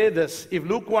say this, if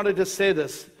Luke wanted to say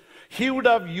this, he would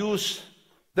have used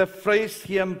the phrase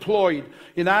he employed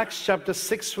in Acts chapter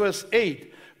 6 verse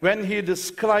 8 when he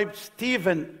described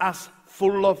Stephen as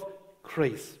full of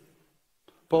grace.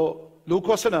 ഇപ്പോൾ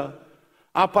ലൂക്കോസിന്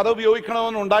ആ പദം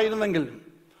ഉപയോഗിക്കണമെന്നുണ്ടായിരുന്നെങ്കിൽ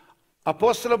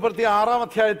അപ്പോസ്തലപ്രവൃത്തി 6-ാം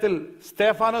അധ്യായത്തിൽ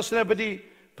സ്തേഫാനോസിനെ പറ്റി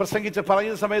പ്രസംഗിച്ച്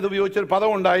പറയുന്ന സമയത്ത് ഉപയോഗിച്ചൊരു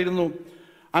പദം ഉണ്ടായിരുന്നു.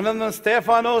 അനന്തരം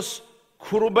സ്തേഫാനോസ്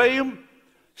കൃപയും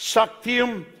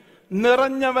ശക്തിയും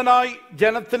നിറഞ്ഞവനായി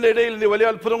ജനത്തിന്റെ ഇടയിൽ വലിയ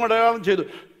അത്ഭുതങ്ങൾ അടയാളം ചെയ്തു.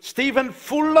 Stephen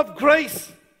full of grace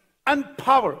and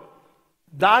power.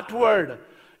 That word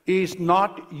is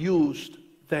not used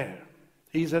there.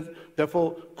 He said, therefore,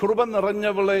 കൃപ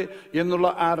നിറഞ്ഞവളെ എന്നുള്ള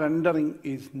ആ rendering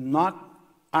is not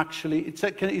actually,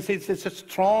 it's a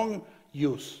strong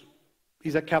use.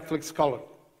 He's a Catholic scholar.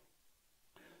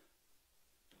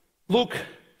 Luke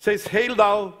says, Hail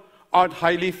thou art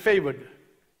highly favored.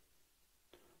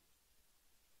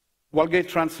 Vulgate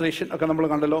translation,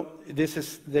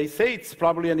 they say it's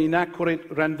probably an inaccurate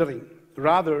rendering.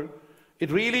 Rather, it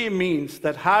really means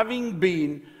that having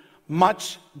been much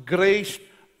graced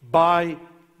by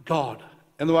God.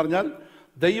 എന്ന് പറഞ്ഞാൽ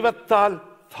ദൈവത്താൽ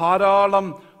ധാരാളം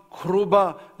കൃപ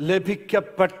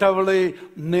ലഭിക്കപ്പെട്ടവളെ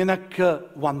നിനക്ക്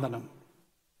വന്ദനം.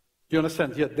 You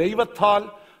understand? Yeah, ദൈവത്താൽ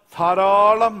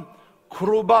ധാരാളം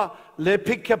കൃപ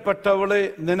ലഭിക്കപ്പെട്ടവളെ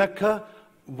നിനക്ക്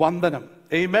വന്ദനം.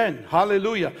 Amen.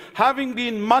 Hallelujah. Having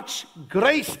been much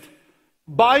graced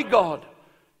by God,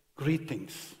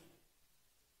 greetings.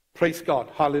 Praise God.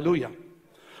 Hallelujah.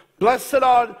 Blessed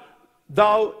art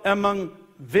thou among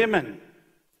women.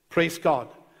 Praise God.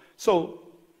 So,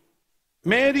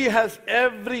 Mary has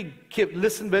every gift.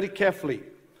 Listen very carefully.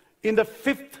 In the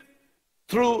 5th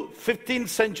through 15th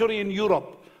century in Europe,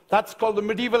 that's called the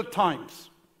medieval times.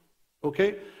 Okay?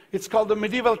 It's called the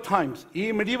medieval times. ഈ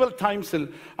medieval timesൽ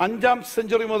 5ാം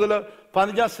century മുതൽ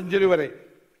 15ാം century വരെ,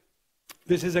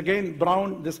 this is again Brown,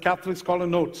 this Catholic scholar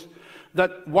notes,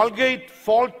 that Vulgate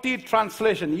faulty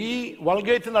translation, ഈ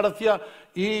Vulgate നടത്തിയ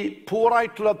ഈ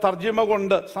പൂറായിട്ടുള്ള തർജ്ജിമ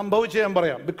കൊണ്ട് സംഭവിച്ച ഞാൻ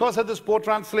പറയാം, because of this poor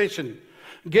translation,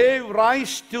 gave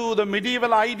rise to the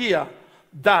medieval idea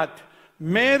that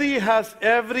Mary has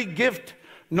every gift,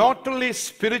 not only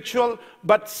spiritual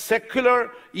but secular,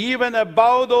 even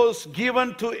above those given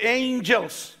to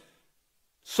angels.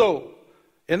 So,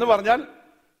 എന്ന് പറഞ്ഞാൽ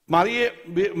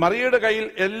മറിയയുടെ കയ്യിൽ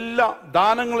എല്ലാ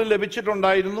ദാനങ്ങളും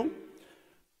ലഭിച്ചിട്ടുണ്ടായിരുന്നു.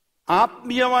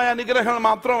 ആത്മീയമായ അനുഗ്രഹങ്ങൾ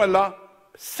മാത്രമല്ല,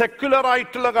 സെക്യുലർ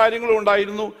ആയിട്ടുള്ള കാര്യങ്ങളും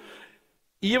ഉണ്ടായിരുന്നു.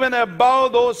 ഈവൻ above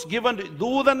those given,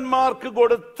 ദൂതന്മാർക്ക്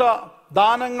കൊടുത്ത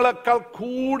ദാനങ്ങളെക്കാൾ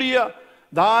കൂടിയ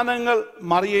ദാനങ്ങൾ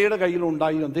മറിയയുടെ കയ്യിൽ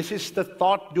ഉണ്ടായിരുന്നു. This is the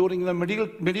thought during the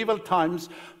medieval times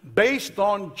based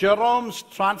on Jerome's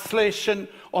translation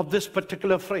of this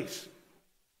particular phrase.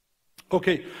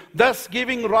 Okay, thus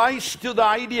giving rise to the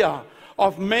idea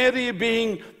of Mary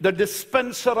being the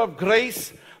dispenser of grace,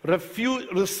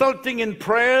 resulting in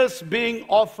prayers being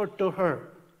offered to her.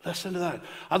 Listen to that.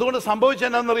 അതുകൊണ്ട് സംഭവിച്ചത്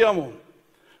എന്താണെന്നറിയാമോ?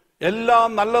 എല്ലാ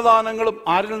നല്ല ദാനങ്ങളും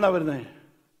ആരിൽ നിന്നാണ് വരുന്നത്?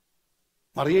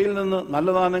 മറിയയിൽ നിന്ന് നല്ല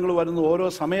ദാനങ്ങൾ വരുന്നു. ഓരോ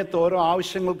സമയത്ത് ഓരോ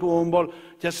ആവശ്യങ്ങൾക്ക് പോകുമ്പോൾ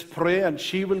just pray and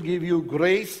she will give you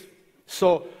grace. So,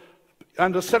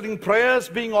 and resulting prayers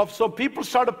being offered. So people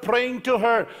started praying to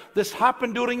her. This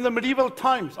happened during the medieval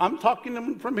times. I'm talking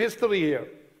from history here.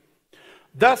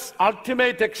 Thus,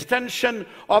 ultimate extension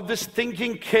of this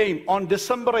thinking came on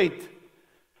December 8th,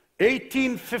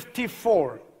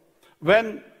 1854, when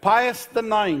Pius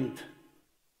IX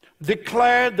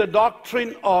declared the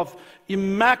doctrine of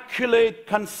immaculate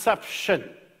conception.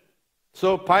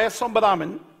 So, Pius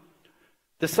Sombaraman,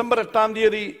 December 8th,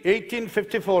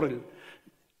 1854,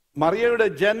 Mariയുടെ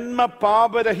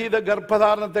ജന്മപാപരഹിത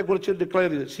ഗർഭധാരണത്തെക്കുറിച്ച്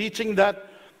declare ചെയ്തു, teaching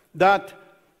that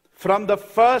from the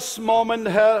first moment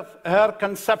her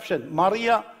conception,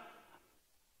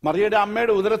 മറിയയുടെ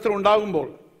അമ്മയുടെ ഉദരത്തിൽ ഉണ്ടാകുമ്പോൾ,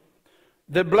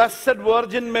 the Blessed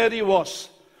Virgin Mary was,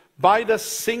 by the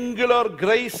singular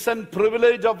grace and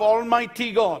privilege of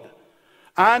Almighty God,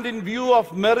 and in view of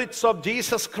merits of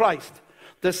Jesus Christ,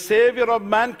 the Savior of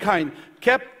mankind,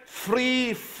 kept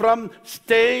free from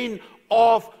stain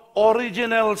of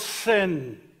original sin.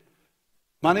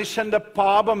 മനുഷ്യന്റെ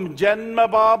പാപം,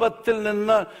 ജന്മപാപത്തിൽ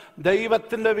നിന്ന്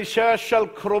ദൈവത്തിന്റെ വിശേഷാൽ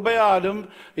കൃപയാലും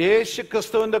യേശു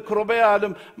ക്രിസ്തുവിന്റെ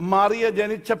കൃപയാലും മറിയ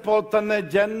ജനിച്ചപ്പോൾ തന്നെ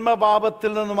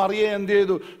ജന്മപാപത്തിൽ നിന്ന് മറിയ എന്ത്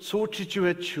ചെയ്തു? സൂക്ഷിച്ചു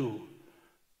വെച്ചു.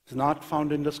 It's not found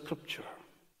in the scripture.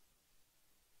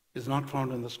 It's not found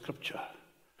in the scripture.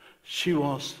 She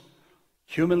was,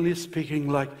 humanly speaking,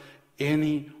 like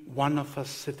any one of us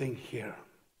sitting here.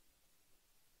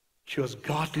 She was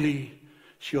godly.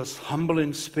 She was humble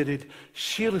in spirit.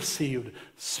 She received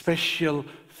special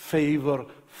favor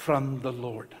from the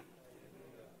Lord.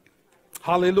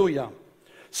 Hallelujah.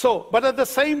 So, but at the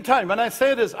same time, when I say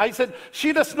this, I said,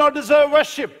 she does not deserve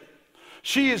worship.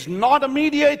 She is not a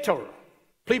mediator.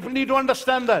 People need to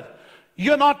understand that.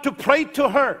 You're not to pray to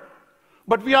her,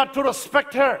 but we are to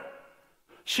respect her.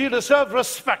 She deserves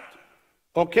respect.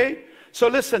 Okay? So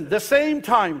listen, the same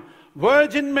time,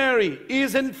 Virgin Mary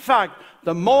is in fact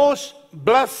the most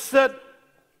blessed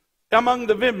among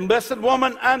the women, blessed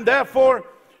woman, and therefore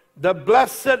the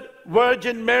Blessed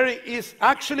Virgin Mary is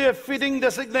actually a fitting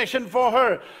designation for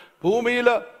her.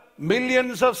 ഭൂമിയില്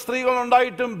millions of സ്ത്രീകൾ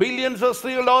ഉണ്ടായിട്ടും billions of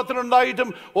സ്ത്രീകൾ ലോകത്തിലുണ്ടായിട്ടും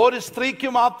ഒരു സ്ത്രീക്ക്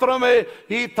മാത്രമേ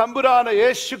ഈ തമ്പുരാന്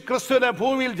യേശു ക്രിസ്തുവിനെ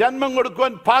ഭൂമിയിൽ ജന്മം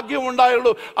കൊടുക്കുവാൻ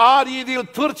ഭാഗ്യമുണ്ടായുള്ളൂ. ആ രീതിയിൽ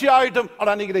തീർച്ചയായിട്ടും അവൾ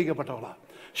അനുഗ്രഹിക്കപ്പെട്ടവളാണ്.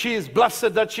 She is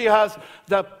blessed that she has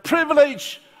the privilege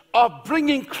of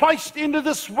bringing Christ into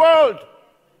this world.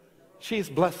 She is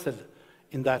blessed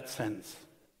in that sense.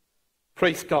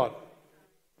 Praise God.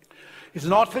 It's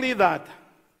not only that.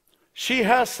 She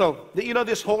herself,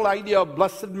 this whole idea of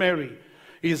Blessed Mary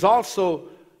is also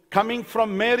coming from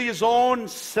Mary's own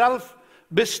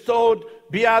self-bestowed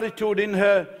beatitude in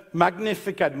her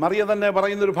Magnificat. Maria തന്നെ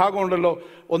പറയുന്ന ഒരു ഭാഗമുണ്ടല്ലോ,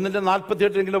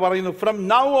 1:48 പറയുന്നു, from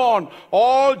now on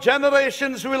all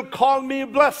generations will call me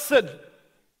blessed.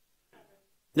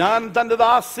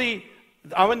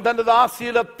 അവൻ തന്റെ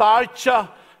ദാസിയിലെ താഴ്ച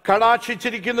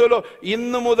കടാക്ഷിച്ചിരിക്കുന്നുവല്ലോ,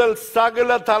 ഇന്നു മുതൽ സകല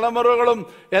തലമുറകളും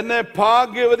എന്നെ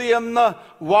ഭാഗ്യവതി എന്ന്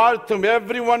വാഴ്ത്തും.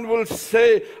 Everyone will say,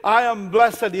 I am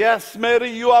blessed. Yes, Mary,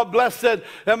 you are blessed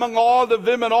among all the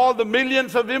women, all the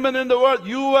millions of women in the world.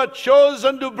 You were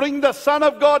chosen to bring the Son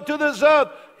of God to this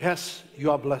earth. Yes, you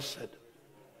are blessed.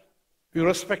 We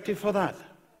respect you for that.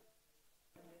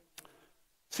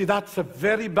 See, that's a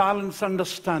very balanced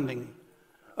understanding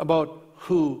about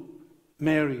who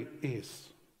Mary is.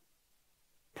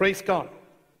 Praise God.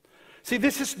 See,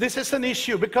 this is an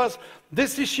issue, because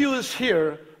this issue is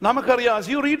here. Namakariya, as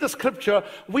you read the scripture,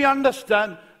 we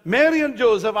understand Mary and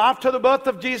Joseph, after the birth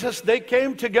of Jesus, they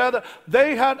came together.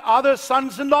 They had other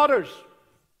sons and daughters.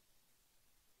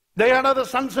 They had other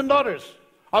sons and daughters.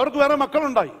 Avarku vera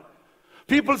makkalundayi.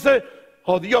 People say,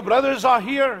 oh, your brothers are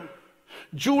here.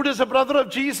 Jude is a brother of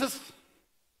Jesus.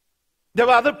 There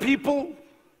were other people.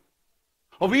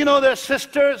 Oh, we know their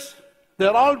sisters.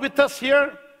 They're all with us here.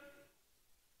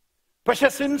 But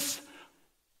since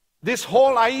this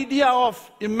whole idea of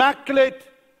immaculate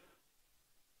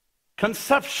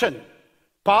conception,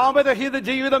 പാപരഹിത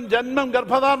ജീവിതം, ജന്മം,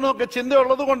 ഗർഭധാരണമൊക്കെ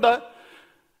ചിന്തയുള്ളതുകൊണ്ട്,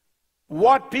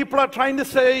 what people are trying to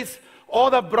say is, oh,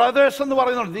 the brothers എന്ന്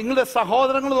പറയുന്നുണ്ട്, നിങ്ങളുടെ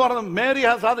സഹോദരങ്ങൾ എന്ന് പറയുന്നത്, Mary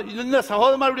has other, നിങ്ങളുടെ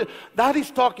സഹോദരന്മാർ,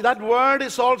 that word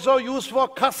is also used for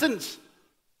cousins.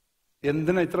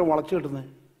 എന്തിനാ ഇത്ര വളച്ചു കിട്ടുന്നത്?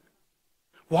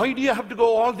 Why do you have to go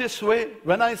all this way?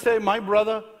 When I say my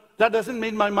brother, that doesn't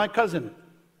mean my cousin.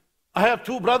 I have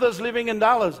 2 brothers living in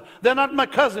Dallas. They're not my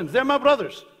cousins, they're my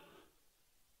brothers.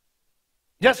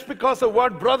 Just because the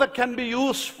word brother can be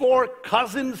used for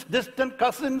cousins, distant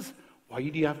cousins, why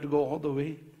do you have to go all the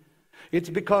way? It's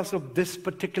because of this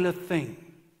particular thing.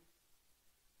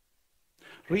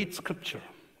 Read scripture.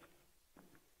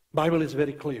 Bible is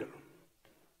very clear.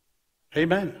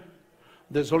 Amen.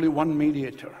 There's only one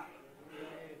mediator.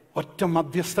 ഒറ്റ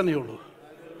മധ്യസ്ഥനേ ഉള്ളൂ,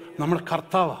 നമ്മുടെ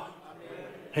കർത്താവ്.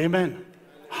 Amen.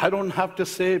 I don't have to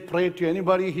say pray to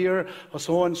anybody here, or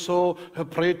so and so,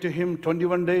 pray to him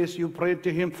 21 days, you pray to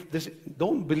him.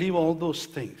 Don't believe all those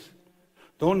things.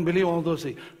 Don't believe all those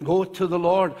things. Go to the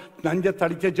Lord.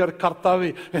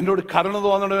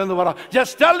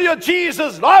 Just tell your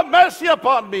Jesus, Lord, mercy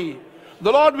upon me.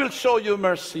 The Lord will show you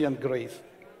mercy and grace.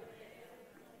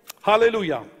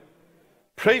 Hallelujah.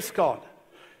 Praise God.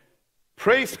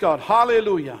 Praise God.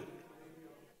 Hallelujah.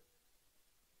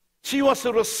 She was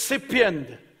a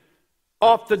recipient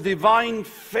of the divine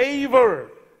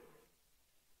favor.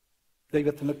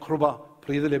 ദൈവത്തിൻ്റെ കൃപ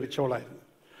പ്രീതി ലഭിച്ചോളായിരുന്നു.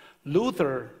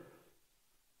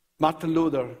 Martin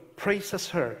Luther praises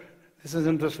her. This is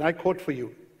interesting. I quote for you.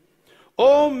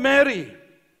 Oh Mary,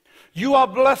 you are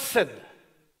blessed.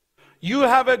 You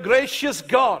have a gracious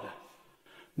God.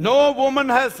 No woman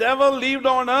has ever lived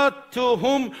on earth to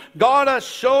whom God has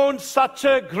shown such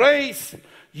a grace.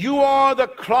 You are the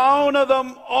crown of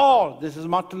them all. This is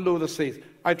Martin Luther says.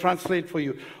 I translate for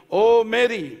you. Oh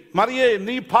Mary, Mariye,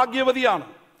 nee bhagyavadiyanu.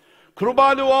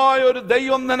 Krubaluvaaya oru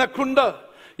Deivam ninakkundu.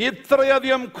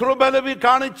 ഇത്രയധികം കൃപലവി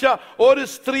കാണിച്ച ഒരു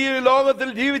സ്ത്രീ ലോകത്തിൽ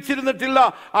ജീവിച്ചിരുന്നിട്ടില്ല.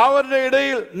 അവരുടെ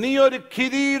ഇടയിൽ നീ ഒരു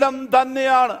കിരീടം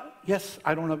തന്നെയാണ്. Yes,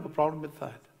 I don't have a problem with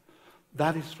that.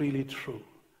 That is really true.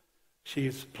 She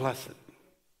is blessed.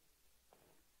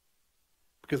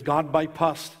 Because God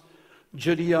bypassed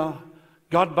Judea,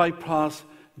 God bypassed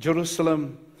Jerusalem,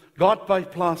 God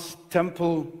bypassed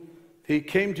temple. He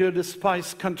came to a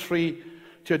despised country,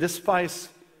 to a despised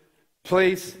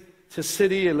place, to a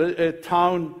city, a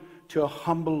town, to a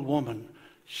humble woman.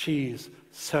 She is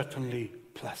certainly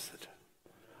blessed.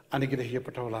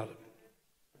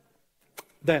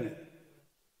 Then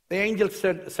the angel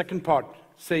said, the second part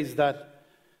says that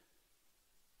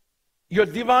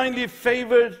you're divinely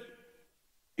favored.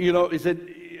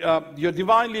 You're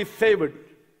divinely favored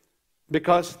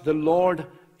because the Lord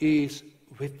is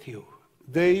with you.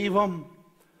 Deivam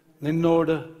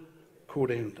ninnodu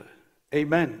koodeyundu.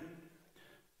 Amen.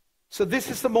 So this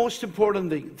is the most important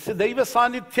thing. So Deiva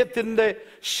Sanityathinte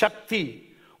Shakti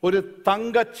oru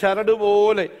tanga charadu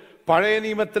pole പഴയ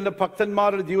നിയമത്തിന്റെ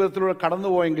ഭക്തന്മാരുടെ ജീവിതത്തിലൂടെ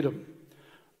കടന്നുപോയെങ്കിലും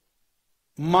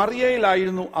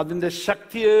മറിയയിലായിരുന്നു അതിന്റെ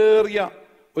ശക്തിയേറിയ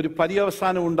ഒരു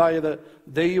പര്യവസാനം ഉണ്ടായത്.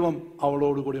 ദൈവം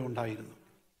അവളോടുകൂടി ഉണ്ടായിരുന്നു.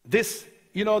 This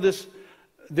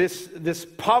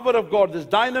power of God, this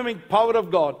dynamic power of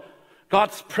God,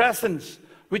 God's presence,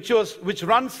 which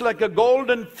runs like a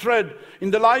golden thread in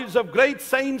the lives of great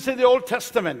saints in the Old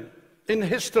Testament, in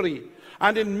history,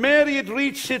 and in Mary it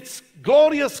reached its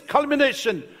glorious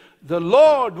culmination. The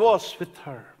Lord was with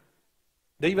her.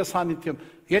 Deiva Sanithyam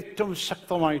ഏറ്റവും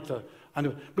ശക്തമായിട്ട്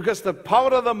because the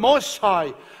power of the Most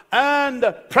High and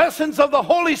the presence of the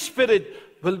Holy Spirit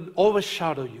will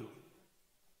overshadow you.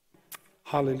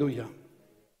 Hallelujah.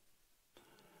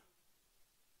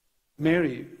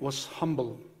 Mary was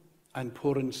humble and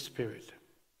poor in spirit.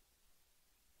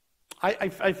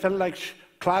 I felt like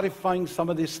clarifying some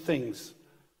of these things.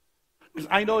 Because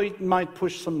I know it might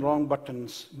push some wrong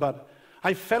buttons, but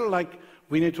I felt like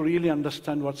we need to really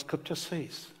understand what Scripture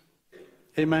says.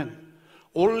 Amen.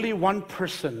 Only one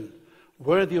person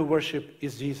worthy of worship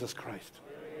is Jesus Christ.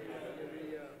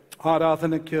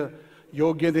 ആരാധനയ്ക്ക്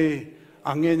യോഗ്യതയെ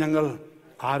അങ്ങേ ഞങ്ങൾ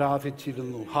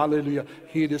ആരാധിച്ചിരുന്നു. Hallelujah.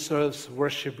 He deserves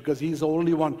worship because He's the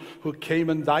only one who came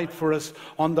and died for us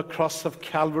on the cross of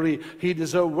Calvary. He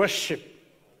deserves worship.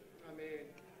 Amen.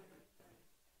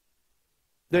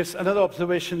 There's another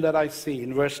observation that I see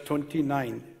in verse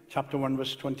 29, chapter 1,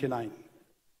 verse 29.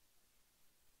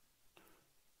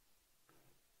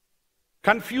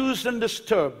 Confused and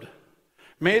disturbed,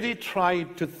 Mary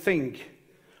tried to think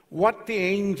what the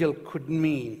angel could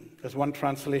mean. There's one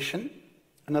translation,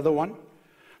 another one.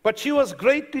 But she was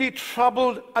greatly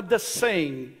troubled at the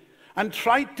saying and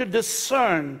tried to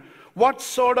discern what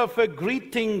sort of a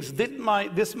greetings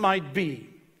this might be.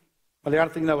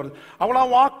 മലയാളത്തിൽ അവൾ ആ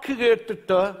വാക്ക്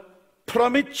കേട്ടിട്ട്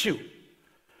ഭ്രമിച്ചു.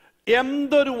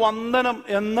 എന്തൊരു വന്ദനം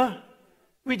എന്ന്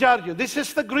വിചാരിച്ചു. This is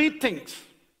the greetings.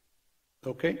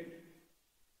 Okay?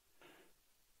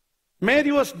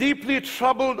 Mary was deeply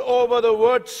troubled over the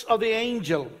words of the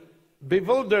angel,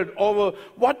 bewildered over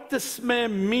what this may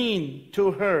mean to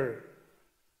her.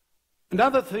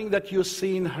 Another thing that you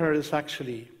see in her is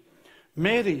actually,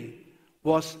 Mary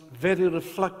was very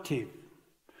reflective.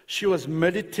 She was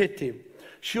meditative.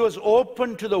 She was open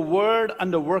to the word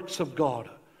and the works of God.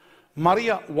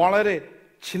 Maria വളരെ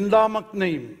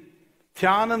ചിന്താമഗ്നയും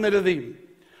ധ്യാനനിരതിയും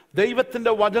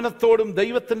ദൈവത്തിന്റെ വചനത്തോടും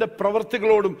ദൈവത്തിന്റെ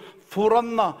പ്രവൃത്തികളോടും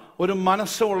തുറന്ന ഒരു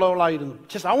മനസ്സുള്ളവളായിരുന്നു.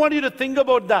 Just I want you to think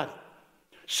about that.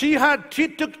 She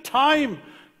took time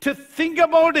to think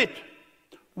about it.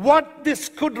 What this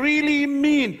could really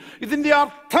mean. ഇതിന്റെ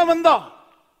അർത്ഥം എന്താ?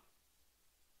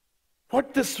 What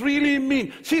this really mean?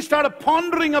 She started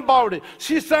pondering about it.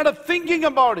 She started thinking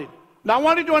about it. Now I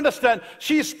want you to understand,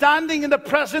 she is standing in the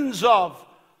presence of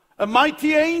a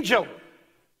mighty angel.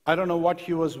 I don't know what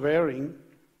he was wearing.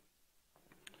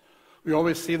 We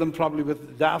always see them probably with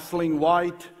dazzling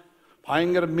white,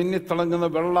 ഭയങ്കര മിന്നിത്തിളങ്ങുന്ന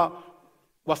വെള്ള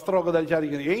വസ്ത്രമൊക്കെ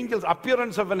ധരിച്ചായിരിക്കും. Angels,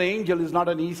 appearance of an angel is not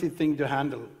an easy thing to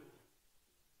handle.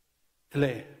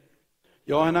 അല്ലേ?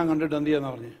 യോഹന്നാൻ കണ്ടിട്ട് എന്ത്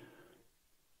ചെയ്യാന്ന് പറഞ്ഞു?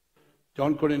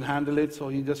 John couldn't handle it, so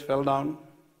he just fell down.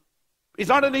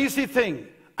 It's not an easy thing.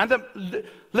 And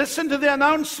listen to the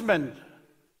announcement.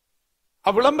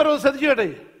 A വിളംബരം ശ്രദ്ധിച്ചോട്ടെ.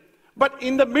 But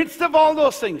in the midst of all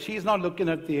those things, she's not looking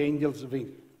at the angel's wing.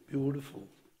 Beautiful.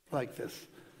 Like this.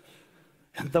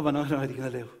 എന്താ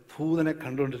മനോഹരമായിരിക്കുന്നല്ലേ? ഭൂതനെ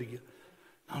കണ്ടുകൊണ്ടിരിക്കുക.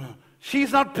 No.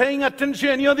 She's not paying attention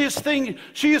to any of these things.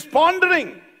 She is pondering.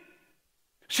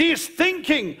 She is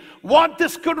thinking what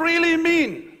this could really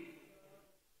mean.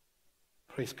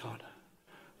 Praise God.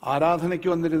 ആരാധനയ്ക്ക്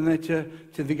വന്നിരുന്നേച്ച്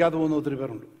ചിന്തിക്കാതെ പോകുന്ന ഒത്തിരി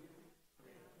പേരുണ്ട്.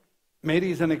 Mary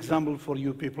is an example for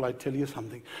you people. I tell you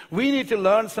something. We need to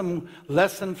learn some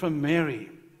lesson from Mary.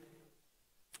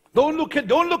 Don't look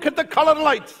at the color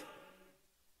lights.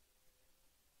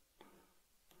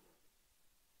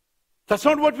 That's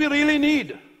not what we really need.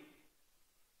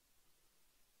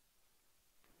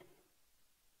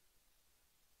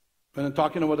 When I'm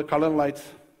talking about the color lights,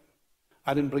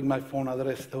 I didn't bring my phone.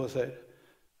 Otherwise, there was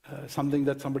something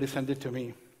that somebody sent it to me.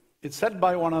 It's said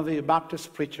by one of the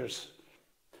Baptist preachers.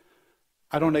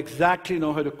 I don't exactly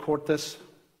know how to quote this,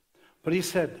 but he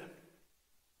said,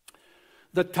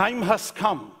 the time has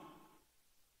come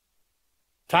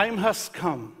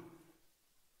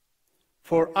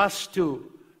for us to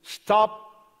stop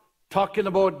talking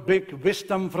about big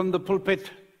wisdom from the pulpit.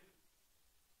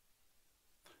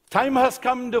 Time has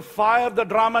come to fire the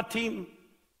drama team.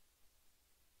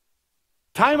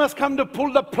 Time has come to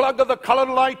pull the plug of the color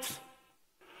lights.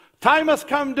 Time has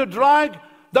come to drag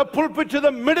the pulpit to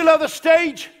the middle of the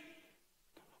stage.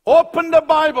 Open the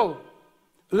Bible.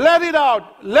 Let it out.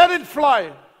 Let it fly.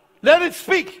 Let it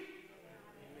speak.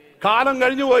 കാലം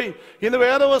കഴിഞ്ഞു പോയി. ഇന്ന്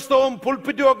വേദപുസ്തകവും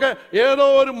പുൽപ്പിറ്റും ഒക്കെ ഏതോ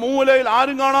ഒരു മൂലയിൽ,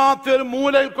 ആരും കാണാത്ത ഒരു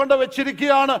മൂലയിൽ കൊണ്ട്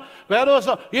വെച്ചിരിക്കുകയാണ്.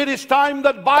 വേദപുസ്തകം. It is time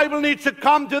that Bible needs to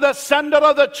come to the center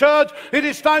of the church. It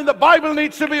is time the Bible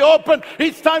needs to be open.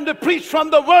 It's time to preach from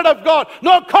the Word of God.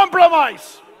 No compromise.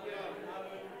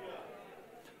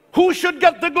 Who should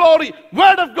get the glory?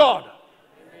 Word of God.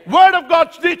 Word of God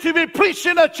needs to be preached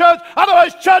in a church.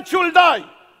 Otherwise, church will die.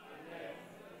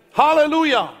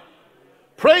 Hallelujah.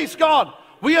 Praise God.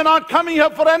 We are not coming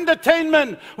here for entertainment.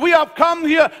 We have come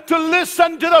here to listen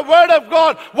to the Word of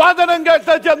God. Let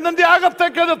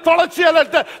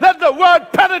the Word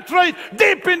penetrate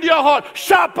deep into your heart.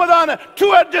 Sharper than a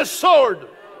two-edged sword.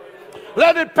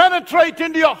 Let it penetrate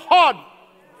into your heart.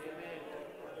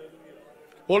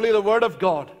 Only the Word of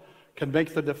God can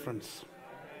make the difference.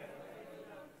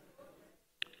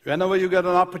 Whenever you get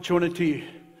an opportunity,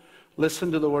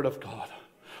 listen to the Word of God.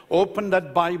 Open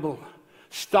that Bible.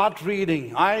 Start reading.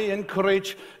 I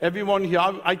encourage everyone here.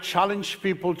 I challenge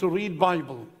people to read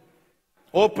Bible.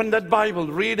 Open that Bible.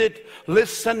 Read it.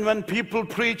 Listen when people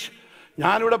preach.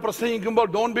 ഞാനിവിടെ പ്രസംഗിക്കുമ്പോൾ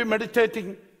don't be meditating.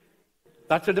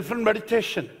 That's a different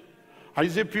meditation. I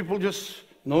see people just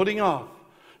nodding off,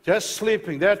 just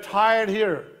sleeping. They're tired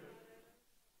here.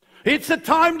 It's a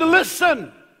time to listen.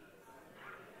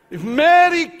 If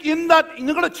Mary in that,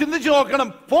 നിങ്ങളെ ചിന്തിച്ചു നോക്കണം,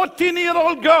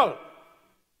 14-year-old girl,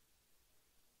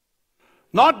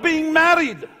 not being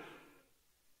married.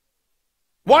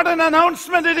 What an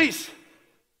announcement it is.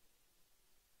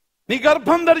 നീ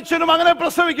ഗർഭം ധരിച്ചൊരു മകനെ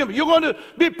പ്രസവിക്കും. You're going to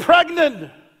be pregnant.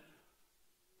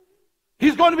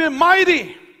 He's going to be mighty.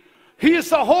 He is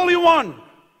the Holy One,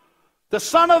 the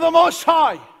Son of the Most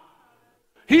High.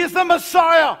 He is the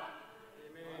Messiah.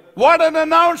 What an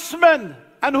announcement.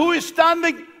 And who is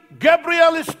standing?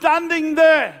 Gabriel is standing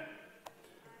there.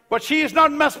 But she is not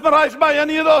mesmerized by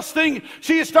any of those things.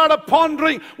 She started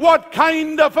pondering what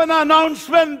kind of an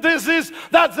announcement this is.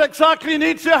 That's exactly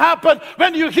needs to happen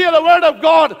when you hear the Word of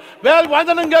God. Well,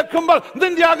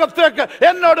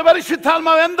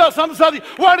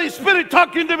 what is Spirit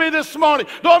talking to me this morning?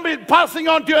 Don't be passing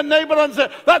on to your neighbor and say,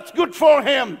 that's good for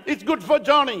him. It's good for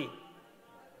Johnny.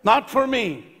 Not for me.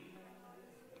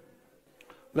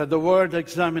 Let the Word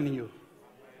examine you.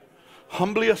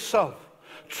 Humble yourself.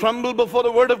 Tremble before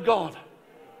the Word of God.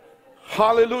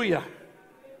 Hallelujah.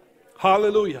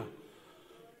 Hallelujah.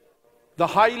 The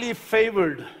highly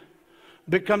favored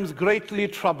becomes greatly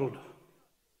troubled.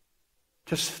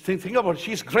 Just think about it.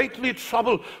 She's greatly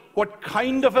troubled. What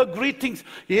kind of a greetings?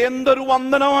 എന്തൊരു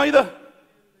വന്ദനമായത്?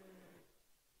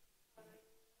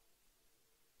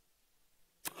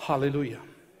 Hallelujah.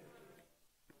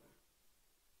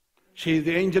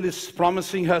 The angel is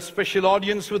promising her special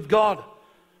audience with God.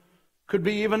 Could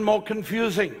be even more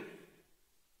confusing.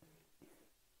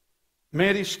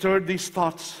 Mary stirred these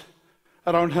thoughts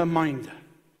around her mind,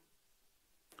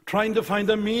 trying to find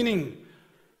a meaning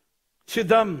to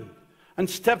them and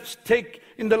steps take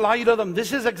in the light of them.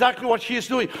 This is exactly what she is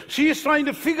doing. She is trying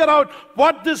to figure out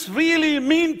what this really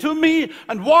means to me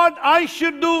and what I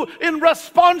should do in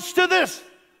response to this.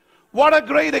 What a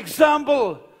great example.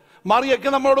 മറിയയ്ക്ക്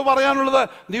നമ്മളോട് പറയാനുള്ളത്,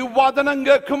 നീ വചനം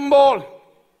കേൾക്കുമ്പോൾ,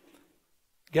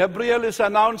 Gabriel is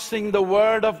announcing the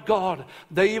word of God.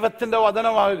 ദൈവത്തിന്റെ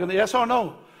വചനമാകുന്നു. Yes or no?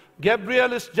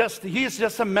 Gabriel is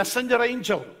just a messenger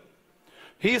angel.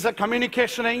 He is a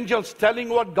communication angel telling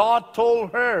what God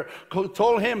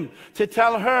told him to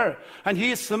tell her. And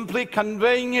he is simply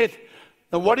conveying it.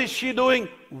 Now what is she doing?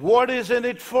 What is in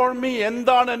it for me?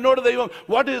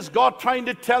 What is God trying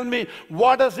to tell me?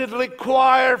 What does it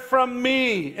require from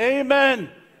me? Amen.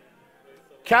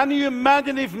 Can you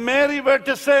imagine if Mary were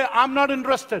to say, I'm not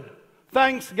interested.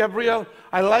 Thanks, Gabriel.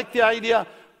 I like the idea.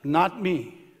 Not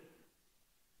me.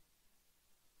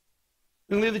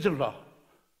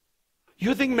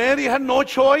 You think Mary had no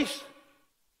choice?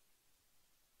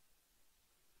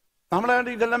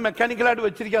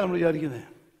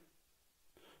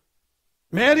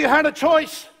 Mary had a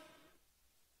choice.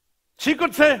 She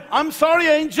could say, I'm sorry,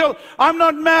 angel, I'm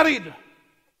not married.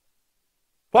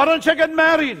 Why don't you get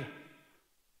married?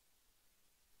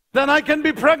 Then I can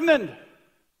be pregnant.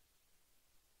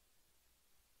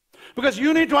 Because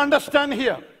you need to understand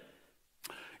here,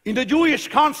 in the Jewish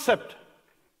concept,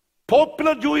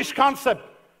 popular Jewish concept,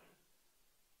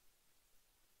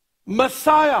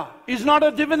 Messiah is not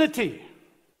a divinity.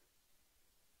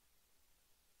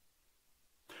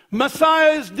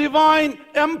 Messiah is divine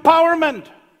empowerment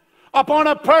upon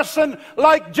a person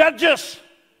like judges.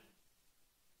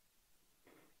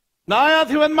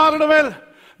 ന്യായാധിപന്മാരുടെ മേൽ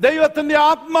ദൈവത്തിന്റെ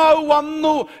ആത്മാവ്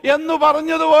വന്നു എന്ന്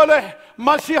പറഞ്ഞതുപോലെ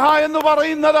മശിഹ എന്ന്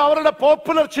പറയുന്നത് അവരുടെ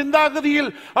പോപ്പുലർ ചിന്താഗതിയിൽ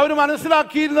അവർ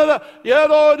മനസ്സിലാക്കിയിരുന്നത്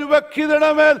ഏതോ ഒരു വ്യക്തിയുടെ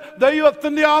മേൽ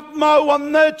ദൈവത്തിന്റെ ആത്മാവ്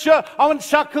വന്നേച്ച് അവൻ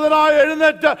ശക്തനായി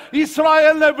എഴുന്നേറ്റ്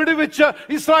ഇസ്രായേലിനെ വിടുവിച്ച്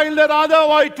ഇസ്രായേലിന്റെ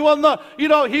രാജാവായിട്ട് വന്ന്,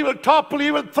 he will topple,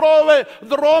 he will throw away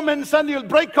the Romans and he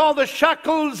will break all the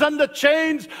shackles and the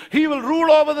chains. He will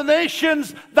rule over the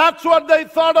nations. That's what they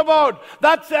thought about.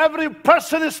 That's every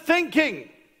person is thinking.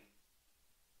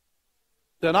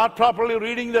 They're not properly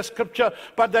reading the scripture,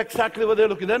 but that's exactly what they're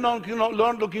looking. They're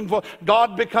not looking for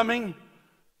God becoming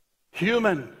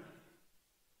human.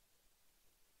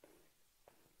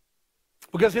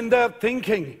 Because in their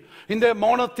thinking, in their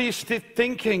monotheistic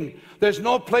thinking, there's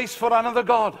no place for another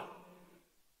God.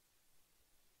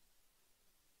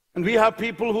 And we have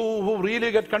people who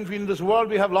really get confused in this world.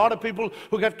 We have a lot of people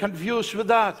who get confused with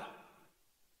that.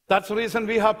 That's the reason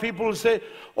we have people who say,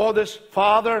 oh, this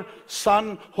Father,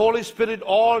 Son, Holy Spirit,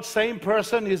 all same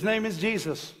person, his name is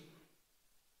Jesus.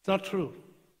 It's not true.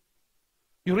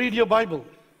 You read your Bible.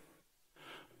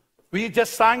 We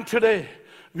just sang today.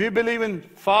 We believe in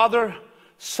Father,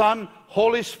 Son,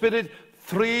 Holy Spirit,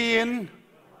 three in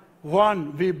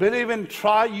one. We believe in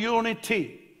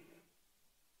triunity.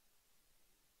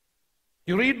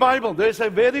 You read Bible, there's a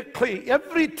very clear,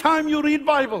 every time you read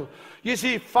Bible, you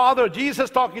see Father, Jesus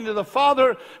talking to the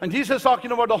Father, and Jesus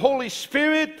talking about the Holy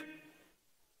Spirit.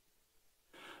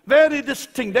 Very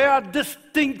distinct. They are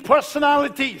distinct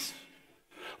personalities.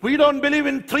 We don't believe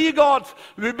in three gods.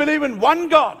 We believe in one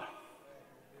God.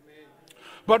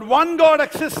 But one God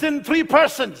exists in three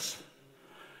persons.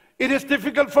 It is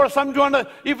difficult for some to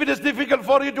understand. If it is difficult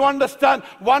for you to understand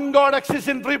one God exists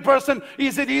in three persons,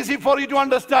 is it easy for you to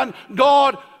understand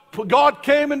God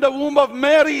came in the womb of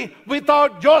Mary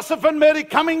without Joseph and Mary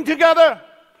coming together?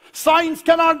 Science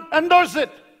cannot endorse it.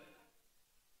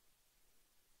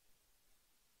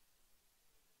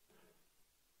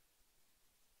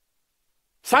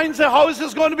 Science says, how is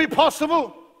this going to be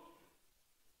possible?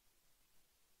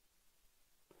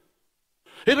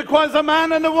 It requires a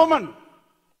man and a woman.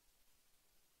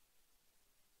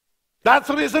 That's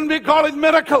the reason we call it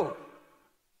miracle.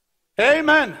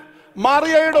 Amen.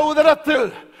 Mariയുടെ ഉദരത്തിൽ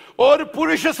ഒരു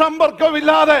പുരുഷ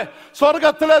സമ്പർക്കമില്ലാതെ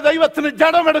സ്വർഗത്തിലെ ദൈവത്തിന്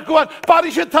ജഡമെടുക്കുവാൻ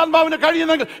പരിശുദ്ധാത്മാവിന്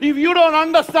കഴിയുന്നെങ്കിൽ, if you don't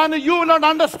understand it, you will not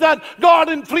understand God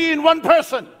in three in one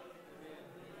person.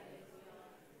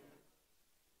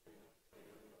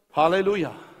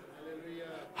 Hallelujah.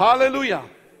 Hallelujah.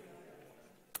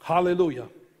 Hallelujah.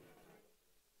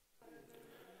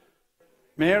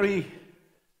 Mary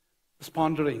is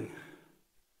pondering,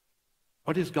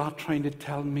 what is God trying to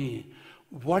tell me?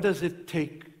 What does it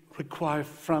require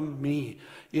from me?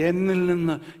 എന്നിൽ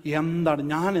നിന്ന് എന്താണ്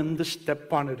ഞാൻ എന്ത്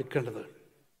സ്റ്റെപ്പാണ് എടുക്കേണ്ടത്?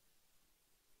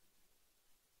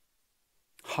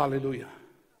 Hallelujah.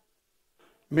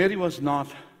 Mary was not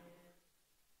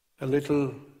a little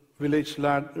village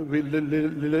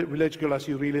girl, as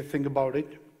you really think about it,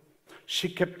 she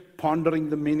kept pondering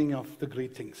the meaning of the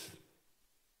greetings.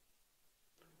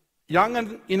 Young and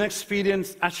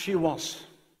inexperienced as she was,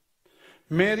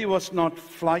 Mary was not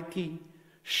flighty,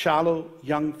 shallow,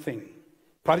 young thing.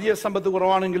 പരിചയസമ്പത്ത്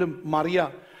കുറവാണെങ്കിലും മറിയ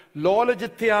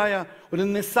ലോലജിത്യയായ ഒരു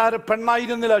നിസ്സാര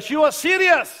പെണ്ണായിരുന്നില്ല. She was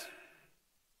serious.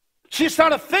 She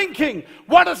started thinking,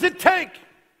 what does it take?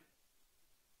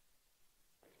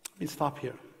 Let me stop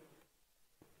here.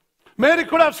 Mary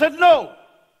could have said no.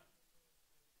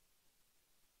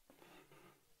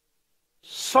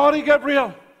 Sorry, Gabriel.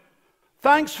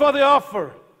 Thanks for the offer.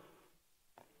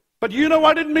 But you know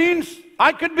what it means?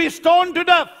 I could be stoned to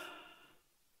death.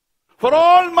 For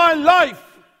all my life,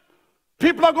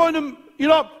 people are going to,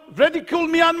 ridicule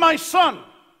me and my son.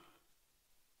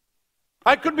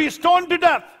 I could be stoned to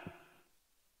death.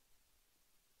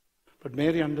 But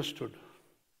Mary understood.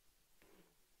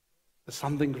 There's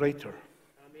something greater.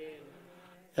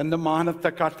 എൻ്റെ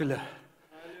മാനത്തെക്കാട്ടില്,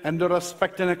 എൻ്റെ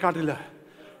റെസ്പെക്റ്റിനെക്കാട്ടില്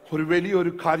ഒരു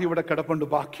വലിയൊരു കാര്യം ഇവിടെ കിടപ്പുണ്ട്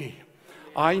ബാക്കി.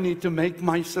 I need to make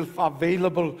myself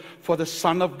available for the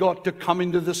Son of God to come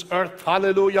into this earth.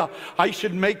 Hallelujah. I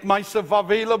should make myself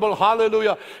available.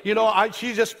 Hallelujah.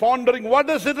 She's just pondering, what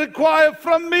does it require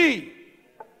from me?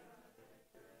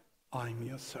 I'm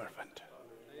your servant.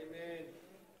 Amen.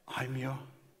 I'm your.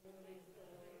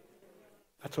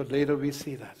 That's what later we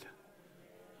see that.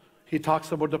 He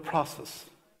talks about the process.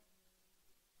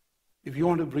 If you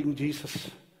want to bring Jesus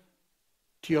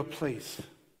to your place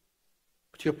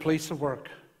of work,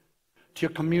 to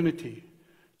your community,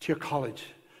 to your college,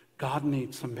 God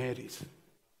needs some Marys.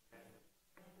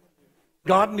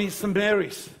 God needs some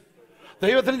Marys.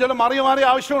 ദൈവത്തിന് ചില മറിയമാരെ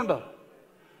ആവശ്യമുണ്ട്.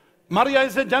 Maria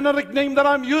is a generic name that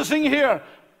I'm using here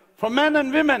for men and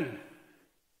women.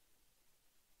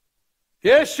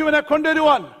 യേശുവിനെ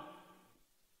കൊണ്ടുവരുവാൻ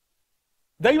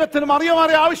ദൈവത്തിന്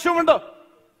മറിയമാരെ ആവശ്യമുണ്ട്.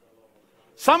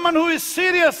 Someone who is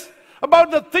serious about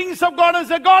the things of God and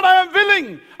say, God, I am willing.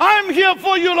 I am here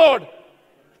for you, Lord.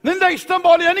 നിന്റെ ഇഷ്ടം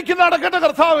പോലെ എനിക്ക് നടക്കട്ടെ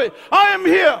കർത്താവേ. I am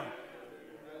here.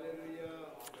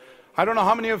 I don't know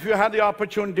how many of you had the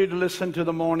opportunity to listen to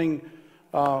the morning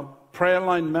prayer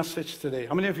line message today.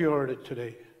 How many of you heard it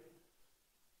today?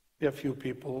 We have a few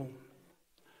people.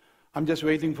 I'm just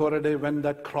waiting for a day when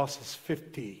that crosses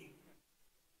 50.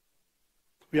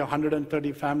 We have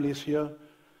 130 families here.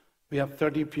 We have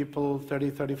 30 people,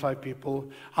 35 people.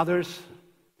 Others,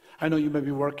 I know you may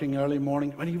be working early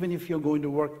morning, but even if you're going to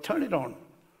work, turn it on.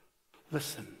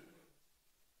 Listen.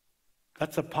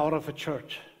 That's the power of a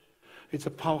church. It's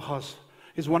a powerhouse.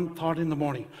 It's one thought in the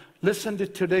morning. Listen to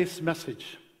today's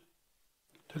message.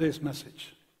 Today's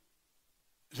message.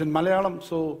 It's in Malayalam,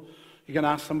 so you can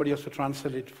ask somebody else to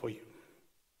translate it for you.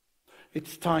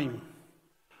 It's time.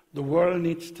 The world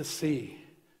needs to see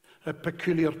a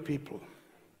peculiar people.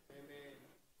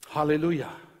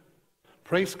 Hallelujah.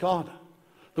 Praise God.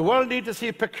 The world needs to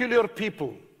see peculiar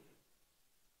people.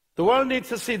 The world needs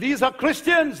to see these are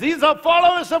Christians, these are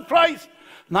followers of Christ.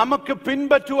 നമുക്ക്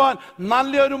പിൻപറ്റുവാൻ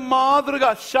നല്ലൊരു മാതൃക.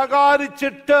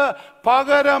 ശകാരിച്ചിട്ട്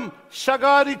പകരം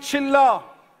ശകാരിച്ചില്ല.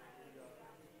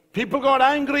 People got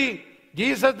angry.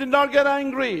 Jesus did not get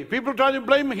angry. People try to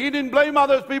blame him. He didn't blame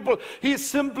other people. He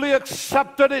simply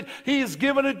accepted it. He's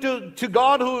given it to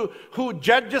God who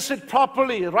judges it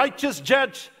properly. Righteous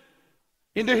judge.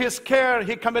 Into his care,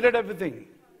 he committed everything.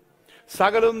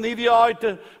 സകലം നീതിയായിട്ട്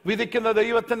വിധിക്കുന്ന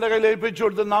ദൈവത്തിന്റെ കയ്യിൽ ഏൽപ്പിച്ചു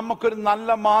കൊടുത്ത് നമുക്കൊരു നല്ല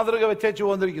മാതൃക വെച്ചേച്ചു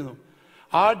വന്നിരിക്കുന്നു.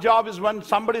 Our job is when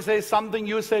somebody says something,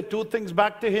 you say two things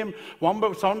back to him. One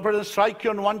person strike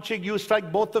you on one cheek, you strike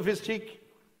both of his cheek.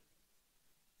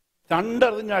 That's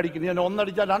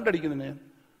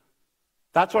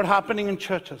what's happening in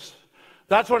churches.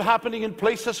 That's what's happening in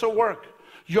places of work.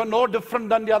 You're no different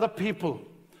than the other people.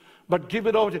 But give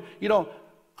it over to,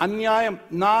 അന്യായം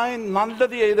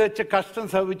നല്ലത് ചെയ്ത് വെച്ച് കഷ്ടം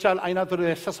സഹിച്ചാൽ അതിനകത്തൊരു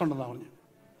യശസ്സുണ്ടെന്നാണ് പറഞ്ഞു.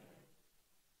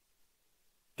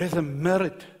 There's a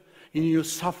merit in you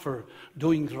suffer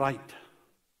doing right.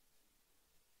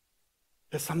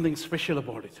 There's something special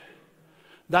about it.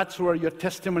 That's where your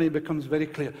testimony becomes very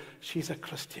clear. She's a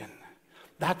Christian.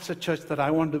 That's a church that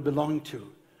I want to belong to.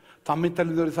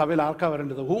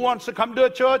 Who wants to come to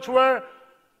a church where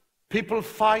people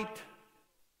fight?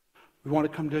 We want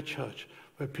to come to a church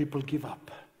where people give up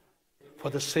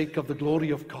for the sake of the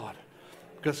glory of God.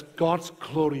 Because God's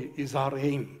glory is our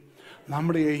aim.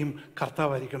 നമ്മുടെ aim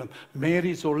കർത്താവായിരിക്കണം.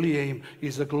 Mary's only aim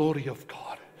is the glory of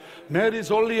God. Mary's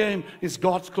only aim is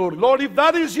God's glory. Lord, if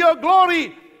that is your glory,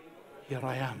 here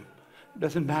I am. It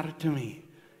doesn't matter to me.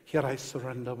 Here I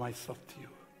surrender myself to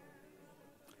you.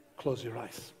 Close your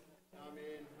eyes.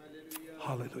 Amen. Hallelujah.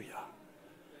 Hallelujah.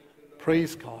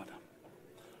 Praise God.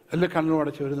 എല്ലാ കണ്ണും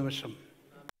അടച്ച് ഒരു നിമിഷം